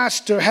the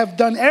master, have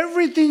done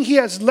everything he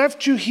has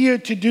left you here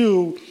to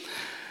do,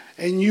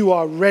 and you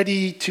are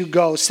ready to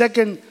go.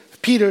 2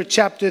 Peter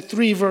chapter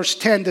 3, verse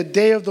 10, the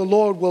day of the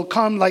Lord will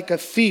come like a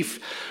thief.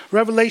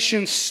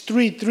 Revelation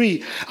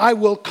 3:3, I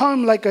will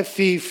come like a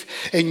thief,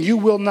 and you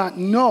will not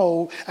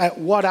know at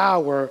what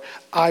hour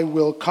I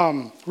will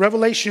come.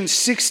 Revelation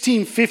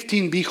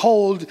 16:15,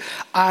 behold,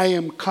 I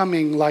am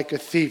coming like a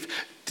thief.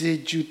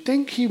 Did you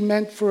think he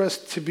meant for us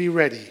to be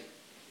ready?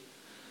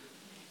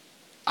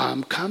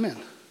 I'm coming.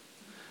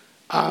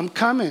 I'm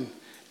coming.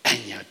 And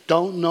you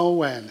don't know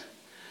when.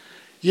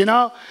 You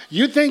know,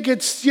 you think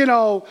it's, you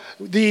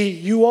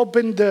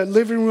open the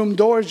living room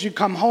doors, you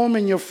come home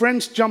and your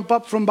friends jump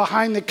up from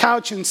behind the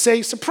couch and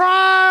say,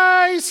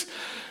 surprise!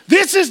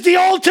 This is the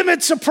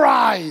ultimate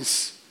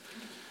surprise.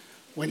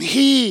 When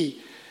he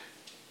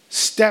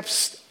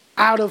steps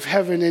out of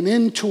heaven and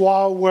into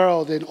our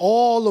world and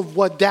all of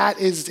what that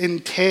is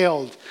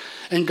entailed,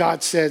 and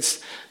God says,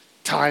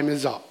 time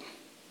is up.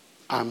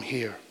 I'm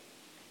here.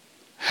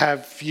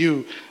 Have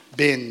you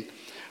been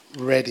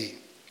ready?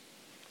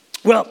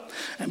 Well,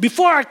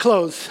 before I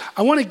close,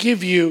 I want to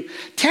give you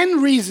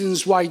 10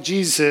 reasons why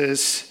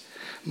Jesus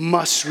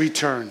must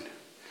return.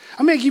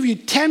 I'm going to give you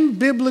 10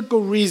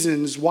 biblical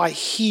reasons why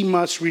he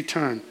must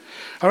return.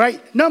 All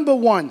right? Number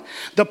 1,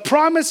 the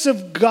promise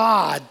of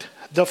God,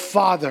 the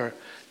Father,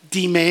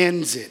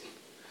 demands it.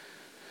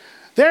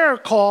 They're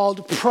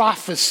called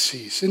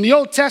prophecies. In the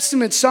Old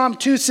Testament, Psalm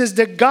 2 says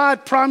that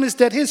God promised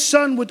that his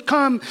son would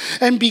come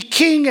and be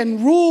king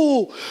and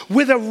rule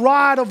with a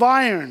rod of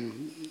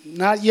iron.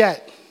 Not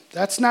yet.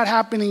 That's not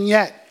happening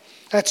yet.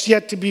 That's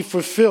yet to be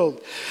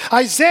fulfilled.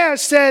 Isaiah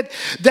said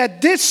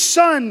that this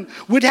son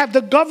would have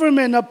the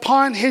government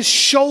upon his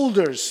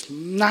shoulders.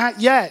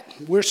 Not yet.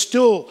 We're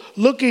still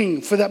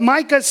looking for that.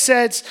 Micah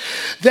says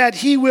that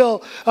he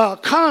will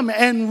come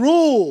and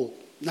rule.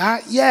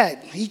 Not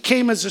yet. He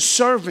came as a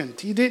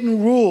servant. He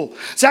didn't rule.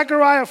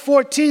 Zechariah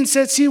 14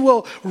 says he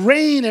will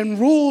reign and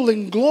rule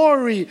in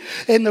glory,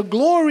 in the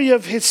glory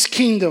of his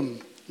kingdom.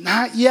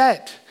 Not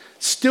yet.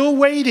 Still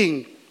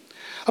waiting.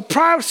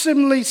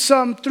 Approximately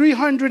some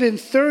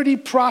 330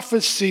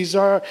 prophecies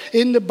are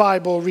in the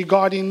Bible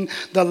regarding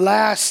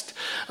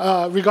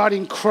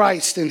regarding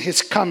Christ and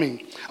his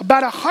coming.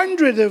 About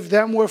 100 of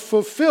them were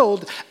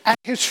fulfilled at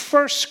his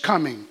first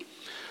coming.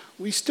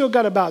 We still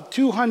got about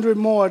 200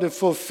 more to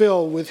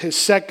fulfill with his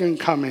second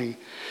coming.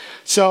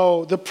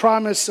 So the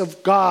promise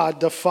of God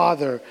the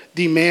Father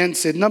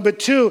demands it. Number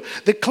 2,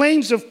 the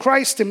claims of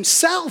Christ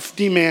himself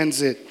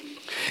demands it.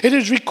 It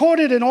is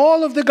recorded in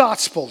all of the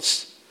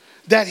Gospels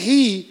that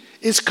he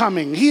is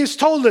coming. He has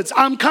told us,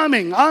 I'm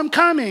coming, I'm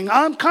coming,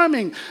 I'm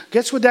coming.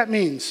 Guess what that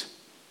means?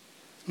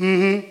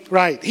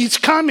 Right. He's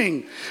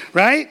coming,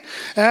 right?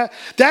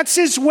 That's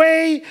his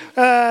way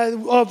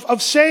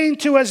of saying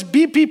to us,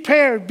 be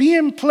prepared, be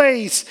in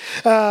place.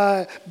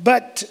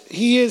 But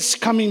he is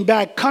coming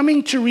back,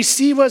 coming to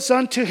receive us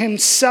unto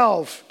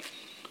himself.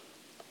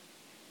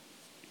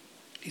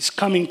 He's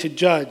coming to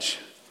judge.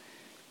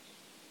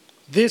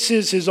 This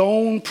is his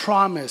own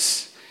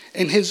promise.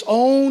 In his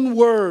own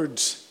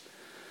words,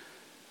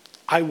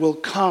 I will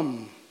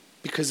come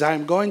because I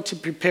am going to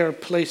prepare a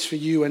place for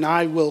you and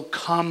I will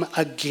come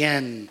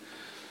again.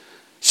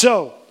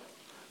 So,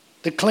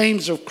 the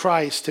claims of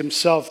Christ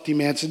himself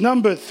demands it.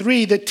 Number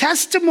 3, the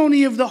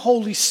testimony of the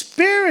Holy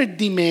Spirit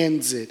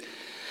demands it.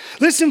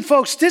 Listen,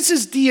 folks, this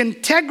is the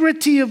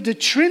integrity of the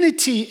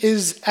Trinity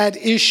is at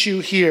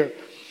issue here.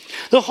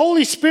 The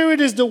Holy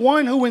Spirit is the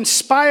one who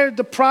inspired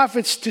the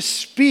prophets to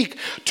speak,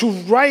 to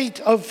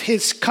write of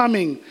his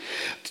coming,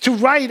 to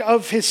write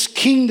of his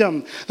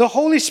kingdom. The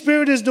Holy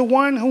Spirit is the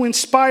one who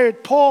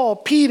inspired Paul,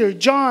 Peter,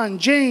 John,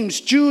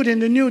 James, Jude in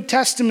the New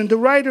Testament, the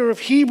writer of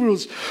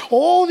Hebrews.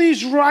 All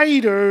these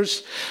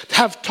writers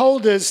have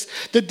told us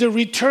that the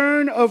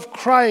return of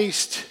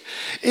Christ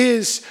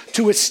is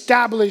to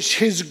establish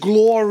his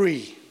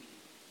glory.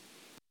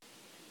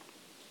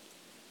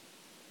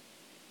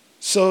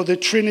 So the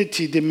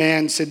Trinity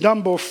demands it.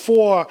 Number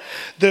 4,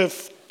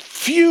 the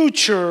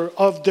future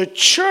of the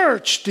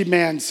church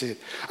demands it.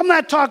 I'm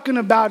not talking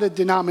about a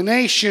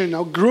denomination,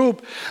 a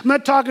group. I'm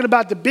not talking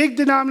about the big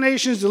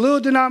denominations, the little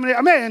denominations.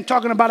 I'm not even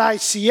talking about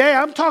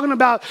ICA. I'm talking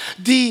about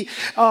the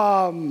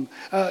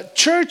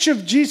Church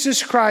of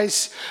Jesus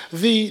Christ,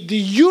 the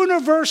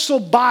universal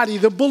body,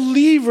 the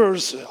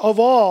believers of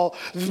all.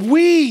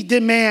 We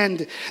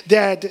demand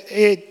that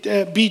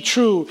it be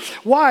true.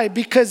 Why?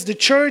 Because the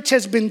church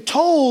has been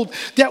told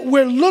that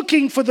we're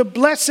looking for the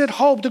blessed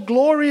hope, the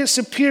glorious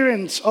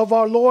appearance of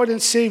our Lord and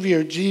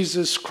Savior,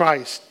 Jesus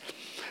Christ.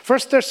 1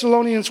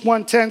 Thessalonians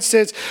 1:10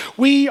 says,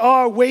 we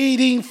are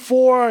waiting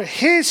for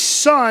his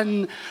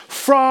Son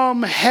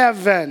from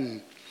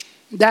heaven.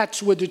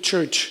 That's what the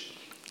church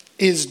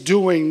is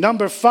doing.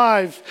 Number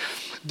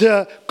 5,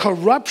 the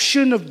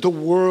corruption of the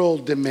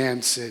world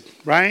demands it,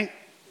 right?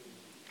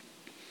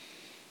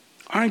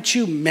 Aren't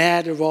you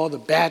mad of all the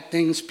bad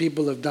things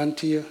people have done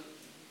to you?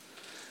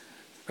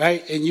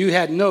 Right? And you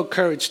had no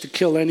courage to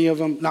kill any of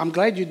them. Now, I'm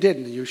glad you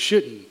didn't. You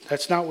shouldn't.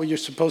 That's not what you're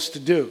supposed to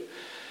do.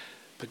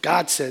 But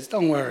God says,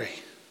 don't worry.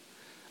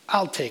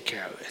 I'll take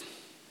care of it.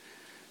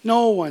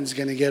 No one's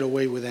going to get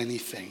away with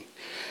anything.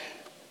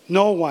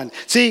 No one.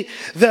 See,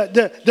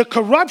 the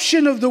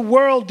corruption of the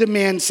world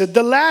demands it.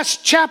 The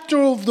last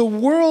chapter of the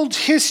world's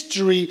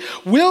history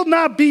will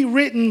not be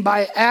written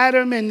by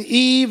Adam and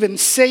Eve and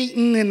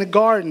Satan in the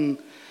garden.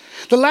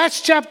 The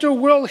last chapter of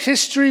world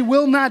history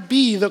will not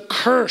be the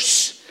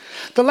curse.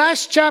 The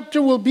last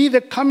chapter will be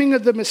the coming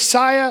of the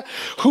Messiah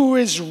who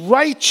is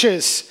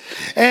righteous.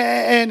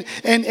 And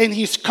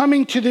he's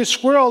coming to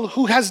this world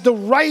who has the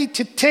right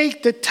to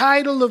take the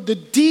title of the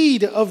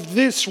deed of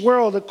this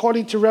world,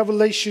 according to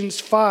Revelations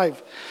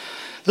 5.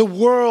 The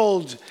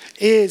world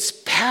is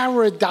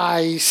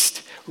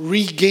paradise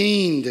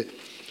regained.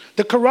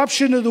 The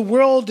corruption of the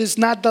world is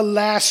not the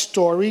last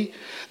story.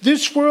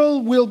 This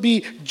world will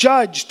be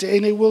judged,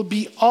 and it will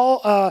be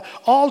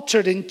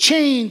altered and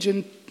changed,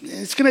 and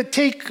it's going to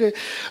take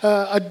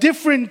a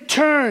different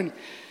turn.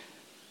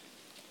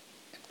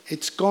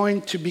 It's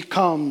going to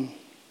become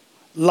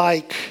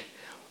like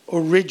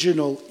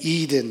original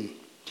Eden.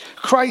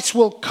 Christ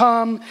will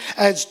come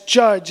as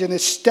judge and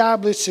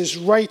establish his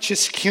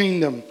righteous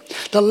kingdom.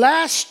 The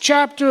last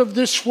chapter of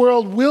this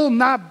world will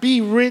not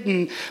be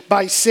written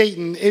by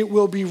Satan. It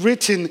will be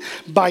written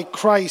by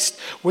Christ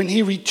when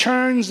he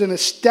returns and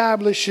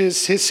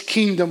establishes his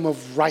kingdom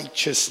of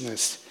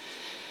righteousness.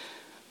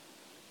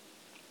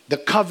 The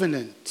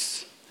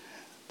covenants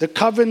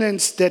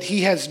that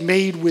he has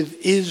made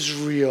with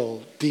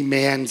Israel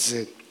demands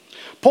it.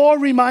 Paul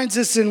reminds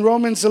us in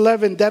Romans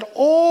 11 that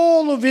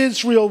all of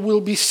Israel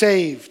will be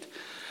saved.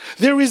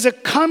 There is a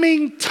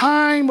coming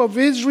time of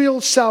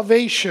Israel's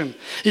salvation.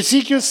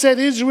 Ezekiel said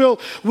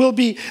Israel will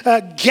be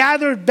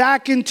gathered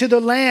back into the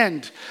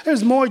land.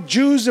 There's more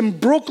Jews in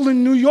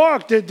Brooklyn, New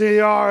York than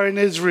there are in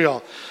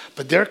Israel.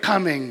 But they're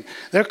coming.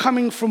 They're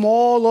coming from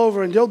all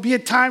over. And there'll be a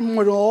time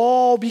when they'll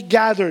all be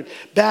gathered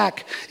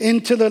back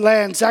into the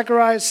land.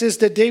 Zechariah says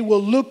that they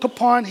will look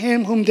upon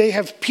him whom they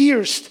have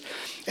pierced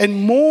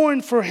and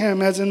mourn for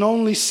him as an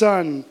only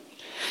son.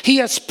 He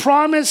has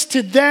promised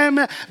to them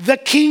the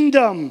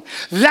kingdom.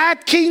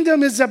 That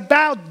kingdom is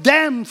about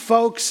them,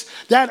 folks.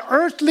 That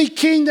earthly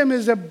kingdom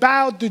is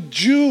about the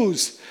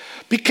Jews.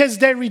 Because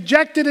they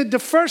rejected it the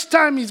first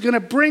time, he's going to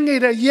bring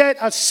it yet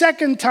a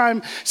second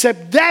time,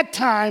 except that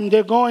time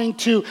they're going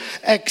to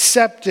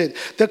accept it.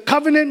 The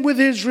covenant with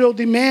Israel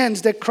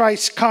demands that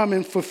Christ come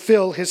and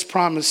fulfill his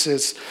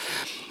promises.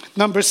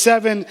 Number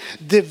 7,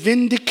 the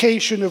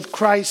vindication of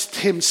Christ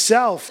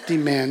himself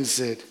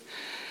demands it.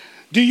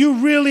 Do you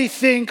really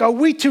think, are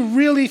we to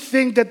really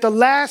think that the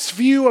last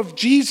view of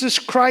Jesus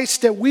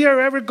Christ that we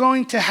are ever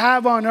going to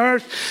have on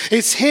earth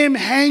is him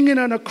hanging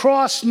on a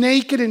cross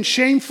naked and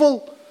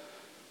shameful?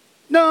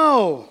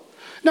 No,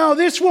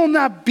 this will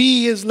not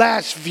be his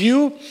last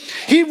view.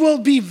 He will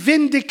be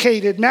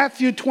vindicated.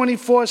 Matthew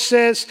 24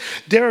 says,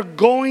 they're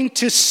going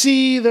to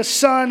see the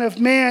Son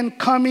of Man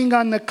coming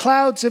on the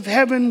clouds of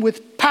heaven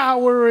with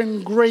power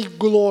and great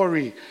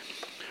glory.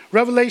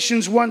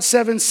 Revelations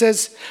 1:7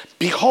 says,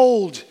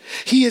 behold,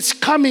 he is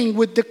coming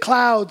with the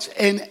clouds,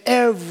 and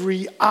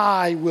every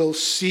eye will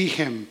see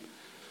him.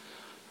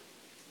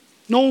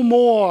 No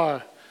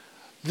more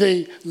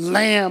the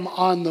Lamb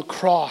on the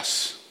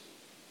cross.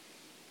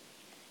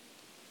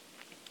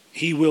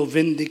 He will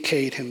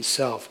vindicate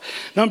himself.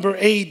 Number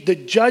 8, the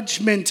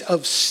judgment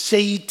of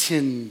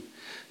Satan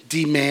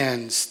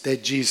demands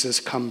that Jesus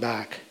come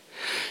back.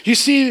 You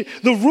see,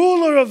 the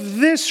ruler of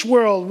this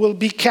world will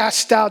be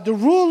cast out. The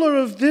ruler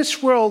of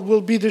this world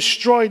will be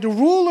destroyed. The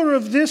ruler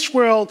of this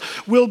world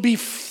will be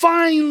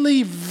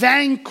finally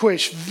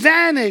vanquished,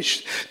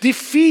 vanished,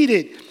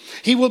 defeated.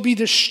 He will be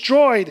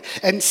destroyed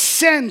and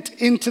sent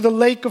into the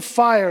lake of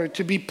fire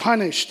to be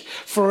punished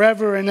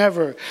forever and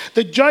ever.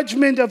 The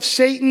judgment of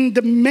Satan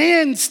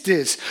demands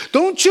this.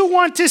 Don't you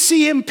want to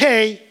see him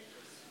pay?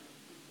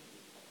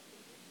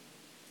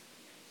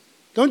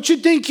 Don't you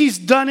think he's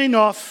done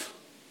enough?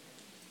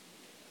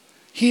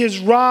 He has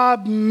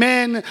robbed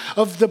men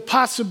of the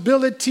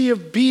possibility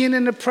of being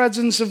in the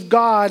presence of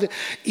God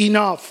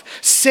enough.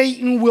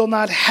 Satan will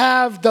not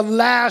have the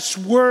last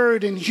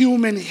word in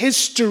human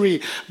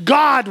history.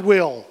 God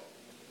will.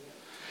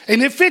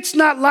 And if it's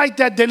not like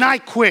that, then I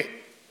quit.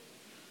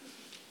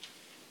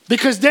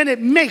 Because then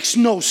it makes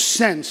no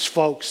sense,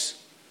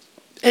 folks.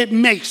 It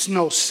makes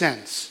no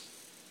sense.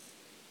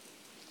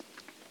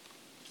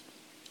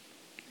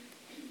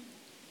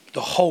 The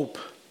hope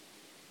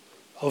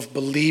of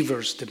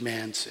believers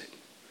demands it.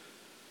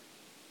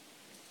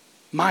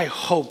 My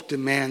hope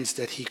demands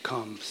that he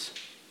comes.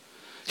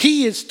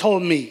 He has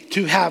told me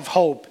to have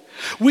hope.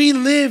 We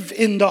live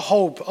in the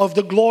hope of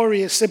the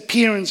glorious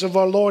appearance of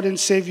our Lord and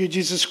Savior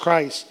Jesus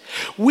Christ.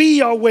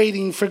 We are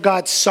waiting for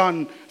God's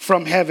Son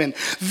from heaven.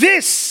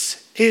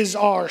 This is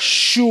our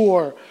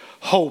sure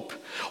hope.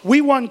 We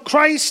want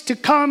Christ to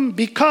come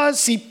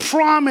because he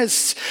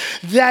promised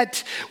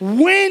that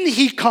when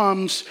he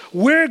comes,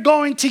 we're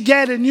going to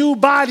get a new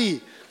body.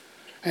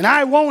 And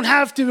I won't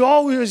have to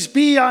always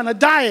be on a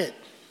diet.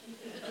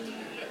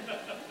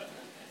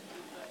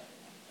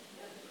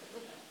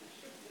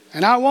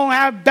 And I won't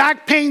have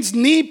back pains,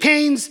 knee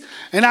pains,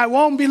 and I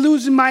won't be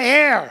losing my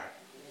hair.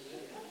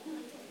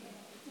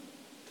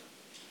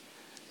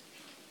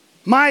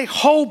 My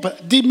hope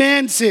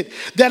demands it,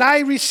 that I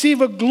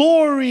receive a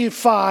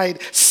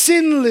glorified,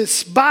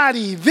 sinless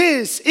body.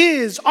 This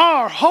is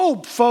our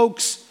hope,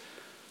 folks.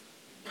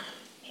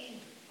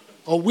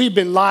 Or we've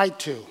been lied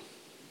to.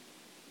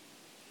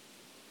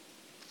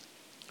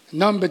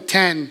 Number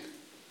 10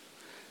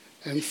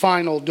 and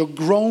final, the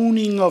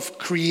groaning of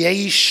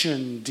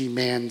creation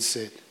demands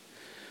it.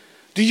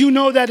 Do you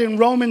know that in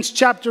Romans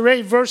chapter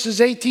 8,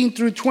 verses 18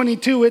 through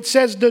 22, it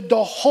says that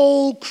the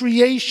whole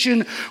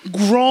creation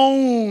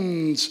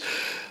groans.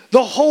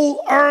 The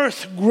whole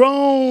earth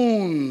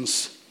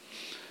groans.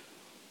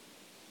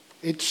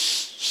 It's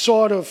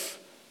sort of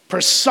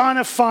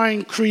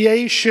personifying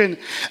creation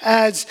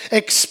as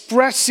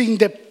expressing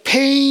the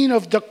pain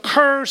of the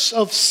curse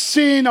of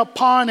sin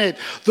upon it,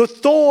 the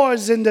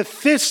thorns and the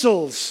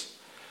thistles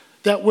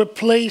that were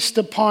placed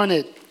upon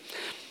it.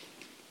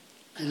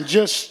 And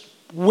just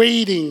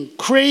waiting,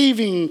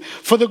 craving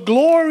for the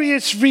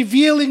glorious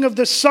revealing of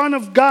the Son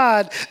of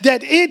God,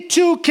 that it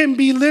too can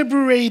be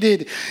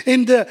liberated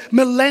in the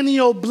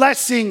millennial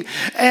blessing,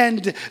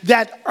 and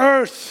that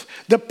earth,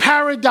 the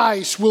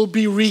paradise, will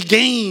be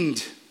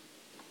regained.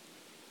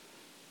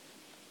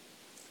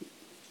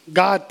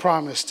 God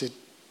promised it.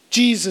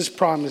 Jesus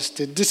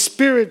promised it. The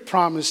Spirit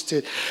promised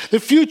it. The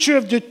future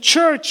of the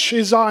church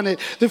is on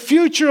it. The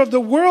future of the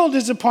world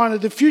is upon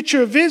it. The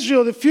future of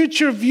Israel, the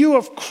future view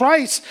of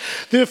Christ,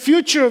 the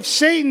future of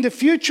Satan, the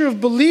future of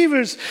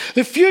believers,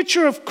 the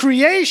future of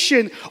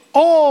creation,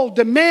 all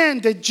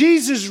demand that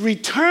Jesus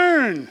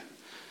return.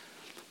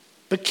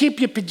 But keep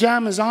your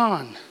pajamas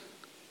on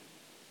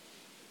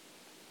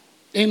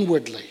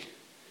inwardly.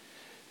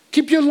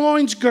 Keep your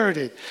loins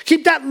girded.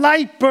 Keep that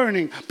light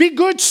burning. Be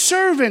good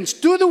servants.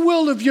 Do the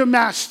will of your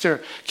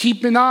master.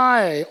 Keep an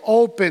eye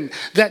open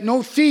that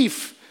no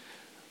thief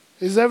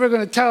is ever going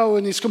to tell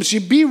when he's coming. So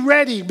be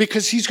ready,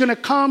 because he's going to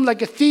come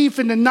like a thief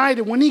in the night.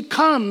 And when he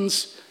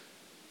comes,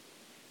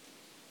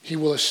 he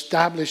will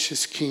establish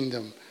his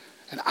kingdom.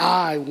 And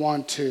I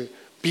want to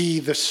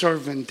be the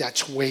servant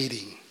that's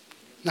waiting,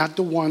 not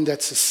the one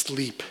that's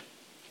asleep.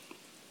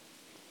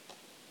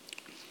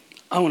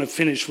 I want to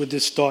finish with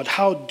this thought.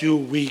 How do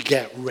we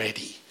get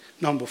ready?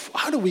 Number 4,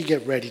 how do we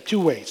get ready? 2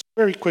 ways,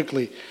 very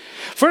quickly.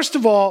 First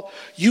of all,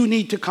 you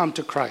need to come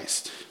to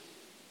Christ.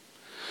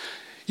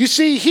 You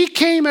see, he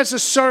came as a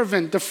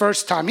servant the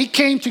first time. He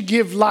came to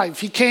give life.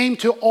 He came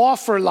to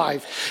offer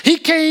life. He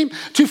came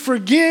to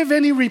forgive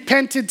any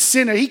repentant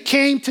sinner. He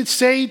came to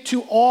say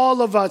to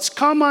all of us,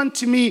 come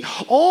unto me,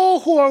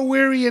 all who are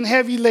weary and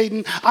heavy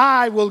laden,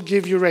 I will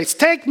give you rest.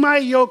 Take my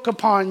yoke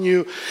upon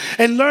you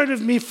and learn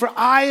of me, for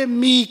I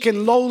am meek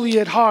and lowly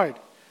at heart.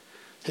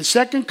 His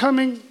second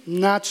coming,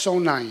 not so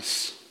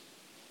nice.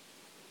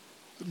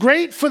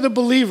 Great for the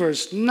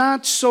believers,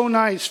 not so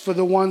nice for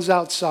the ones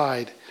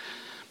outside.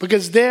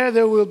 Because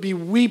there will be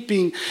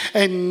weeping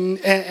and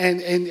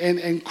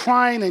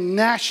crying and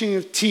gnashing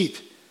of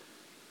teeth.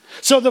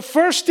 So the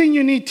first thing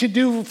you need to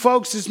do,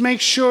 folks, is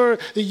make sure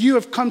that you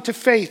have come to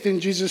faith in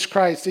Jesus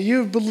Christ, that you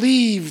have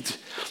believed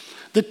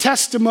the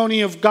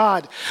testimony of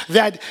God,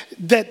 that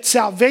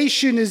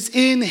salvation is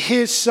in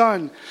his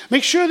Son.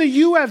 Make sure that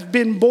you have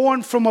been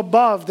born from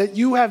above, that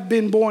you have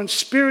been born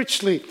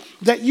spiritually,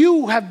 that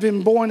you have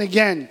been born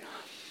again,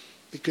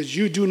 because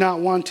you do not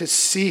want to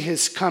see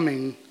his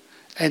coming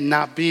and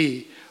not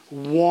be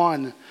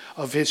one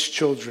of his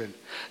children.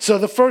 So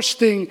the first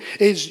thing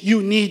is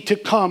you need to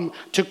come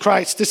to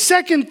Christ. The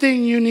second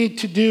thing you need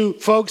to do,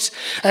 folks,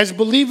 as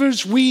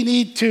believers, we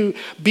need to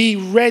be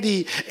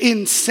ready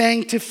in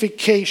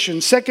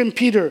sanctification. 2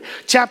 Peter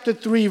chapter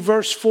 3,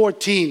 verse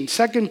 14.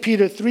 2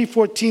 Peter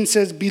 3:14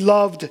 says,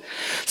 Beloved,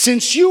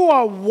 since you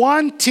are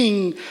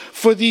wanting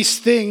for these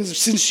things,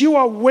 since you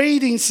are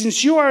waiting,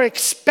 since you are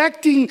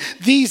expecting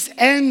these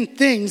end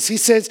things, he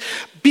says,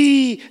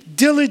 be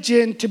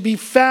diligent to be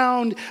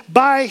found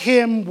by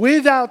him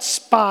without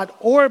spot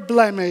or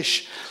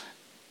blemish,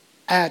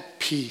 at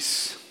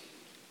peace.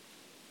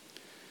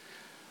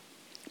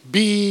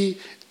 Be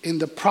in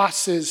the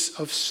process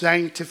of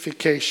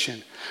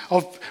sanctification,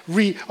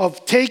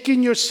 of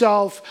taking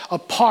yourself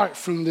apart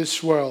from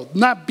this world.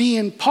 Not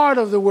being part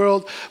of the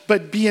world,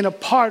 but being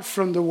apart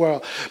from the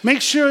world.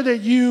 Make sure that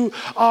you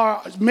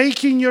are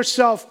making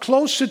yourself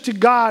closer to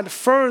God,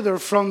 further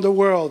from the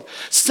world.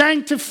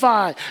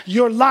 Sanctify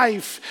your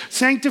life.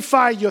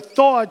 Sanctify your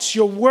thoughts,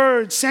 your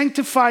words.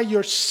 Sanctify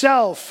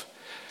yourself.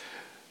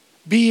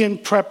 Be in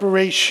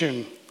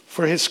preparation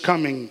for his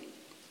coming.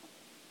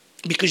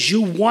 Because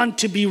you want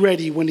to be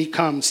ready when he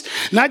comes.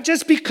 Not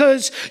just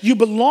because you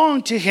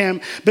belong to him,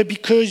 but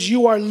because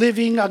you are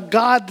living a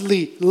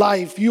godly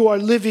life. You are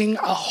living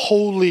a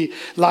holy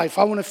life.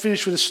 I want to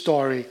finish with a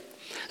story.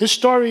 This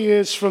story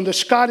is from the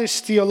Scottish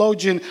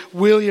theologian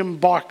William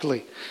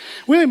Barclay.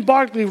 William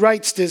Barclay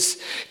writes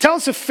this.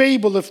 Tells a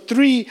fable of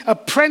 3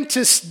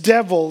 apprentice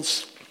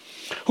devils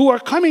who are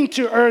coming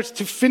to earth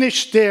to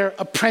finish their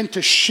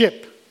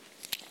apprenticeship.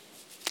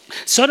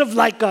 Sort of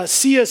like a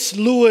C.S.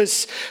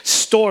 Lewis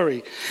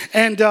story.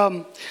 And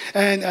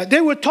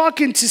they were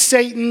talking to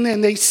Satan,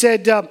 and they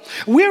said,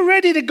 we're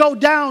ready to go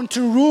down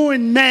to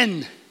ruin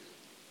men.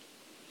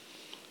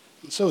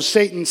 So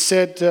Satan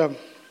said,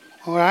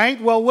 all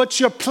right, well, what's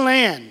your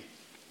plan?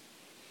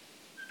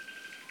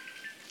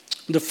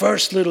 The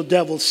first little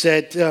devil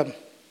said,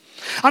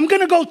 I'm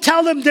going to go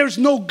tell them there's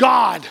no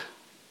God.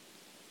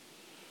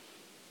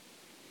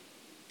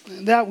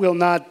 That will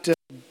not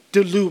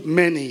delude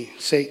many,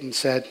 Satan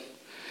said.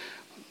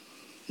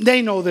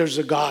 They know there's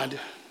a God.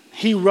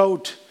 He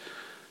wrote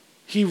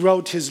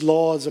his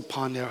laws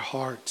upon their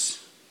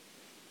hearts.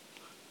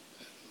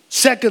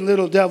 Second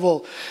little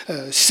devil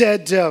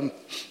said,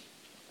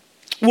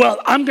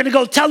 well, I'm going to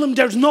go tell them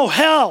there's no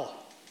hell.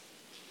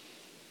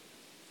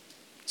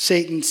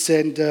 Satan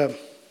said,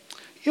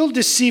 you'll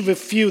deceive a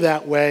few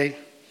that way,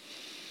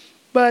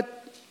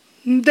 but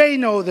they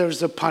know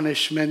there's a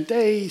punishment.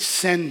 They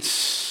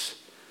sense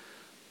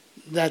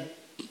that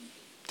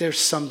there's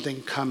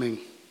something coming.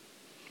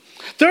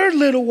 Third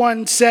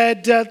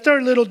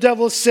little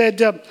devil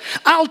said,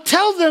 I'll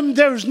tell them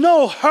there's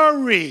no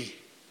hurry.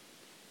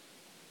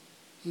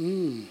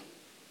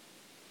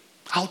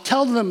 I'll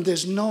tell them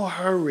there's no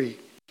hurry.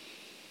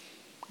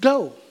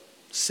 Go,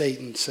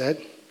 Satan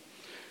said.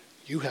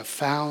 You have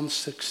found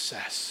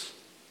success.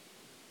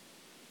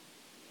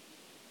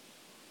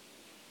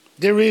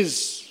 There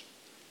is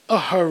a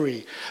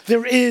hurry.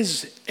 There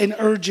is an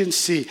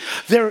urgency.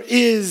 There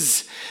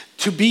is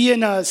to be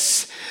in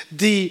us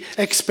the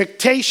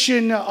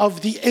expectation of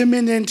the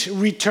imminent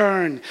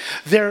return.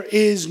 There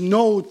is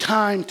no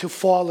time to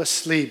fall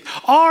asleep.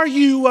 Are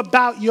you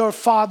about your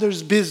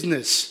Father's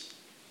business?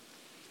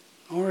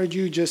 Or are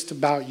you just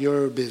about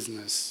your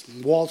business,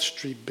 Wall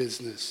Street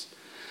business,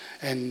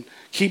 and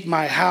keep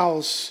my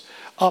house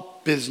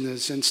up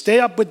business, and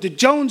stay up with the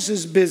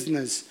Joneses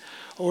business?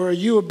 Or are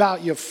you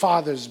about your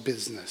Father's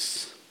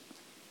business?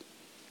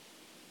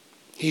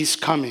 He's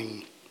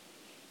coming,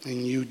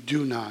 and you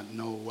do not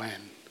know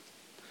when.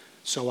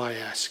 So I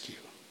ask you,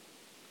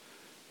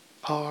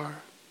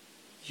 are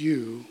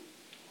you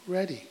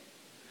ready?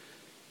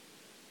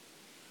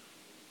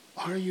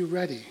 Are you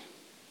ready?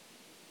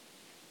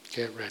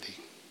 Get ready.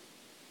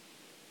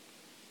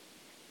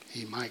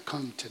 He might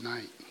come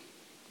tonight,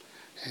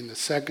 in the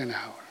second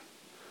hour,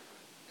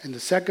 in the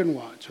second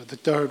watch, or the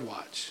third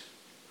watch.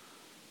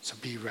 So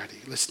be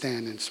ready. Let's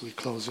stand as we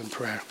close in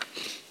prayer.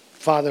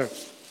 Father,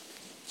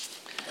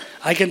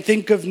 I can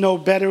think of no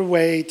better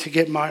way to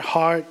get my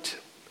heart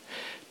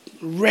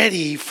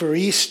ready for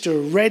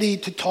Easter, ready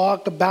to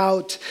talk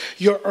about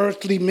your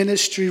earthly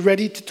ministry,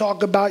 ready to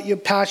talk about your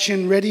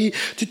passion, ready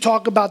to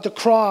talk about the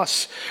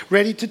cross,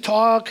 ready to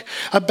talk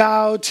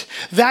about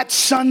that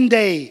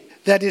Sunday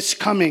that is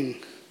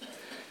coming,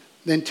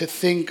 than to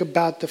think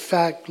about the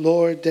fact,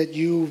 Lord, that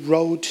you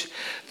wrote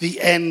the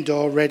end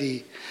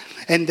already,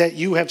 and that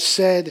you have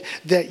said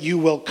that you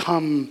will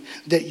come,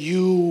 that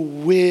you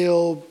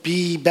will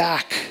be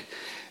back,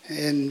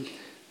 and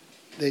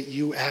that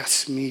you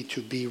ask me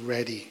to be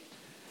ready.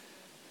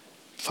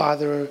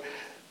 Father,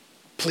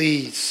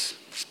 please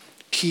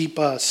keep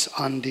us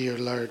on the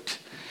alert.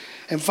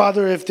 And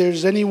Father, if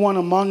there's anyone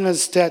among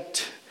us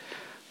that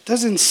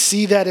doesn't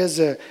see that as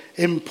an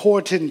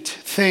important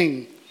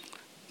thing,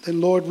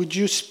 then Lord, would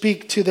you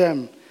speak to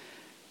them?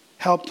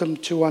 Help them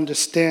to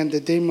understand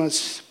that they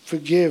must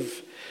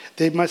forgive.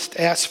 They must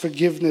ask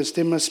forgiveness.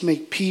 They must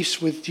make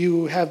peace with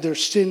you, have their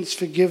sins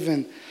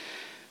forgiven.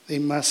 They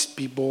must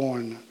be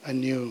born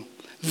anew.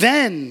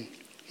 Then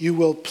you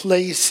will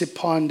place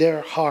upon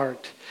their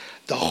heart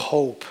the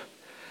hope,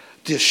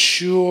 the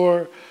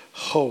sure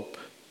hope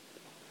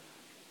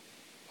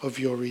of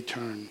your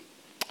return.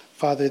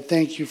 Father,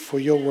 thank you for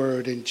your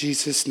word. In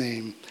Jesus'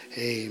 name,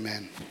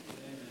 amen.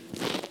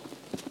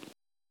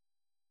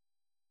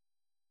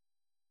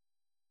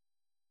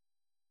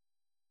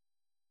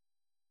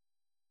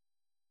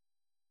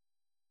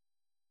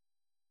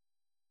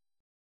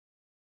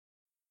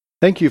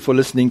 Thank you for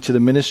listening to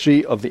the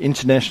ministry of the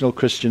International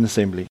Christian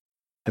Assembly,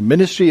 a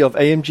ministry of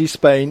AMG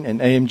Spain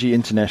and AMG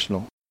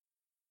International.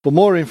 For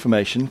more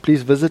information,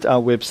 please visit our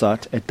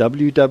website at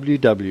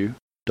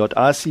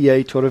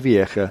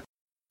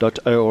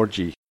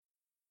www.rcatorrevieja.org.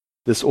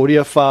 This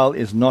audio file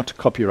is not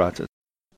copyrighted.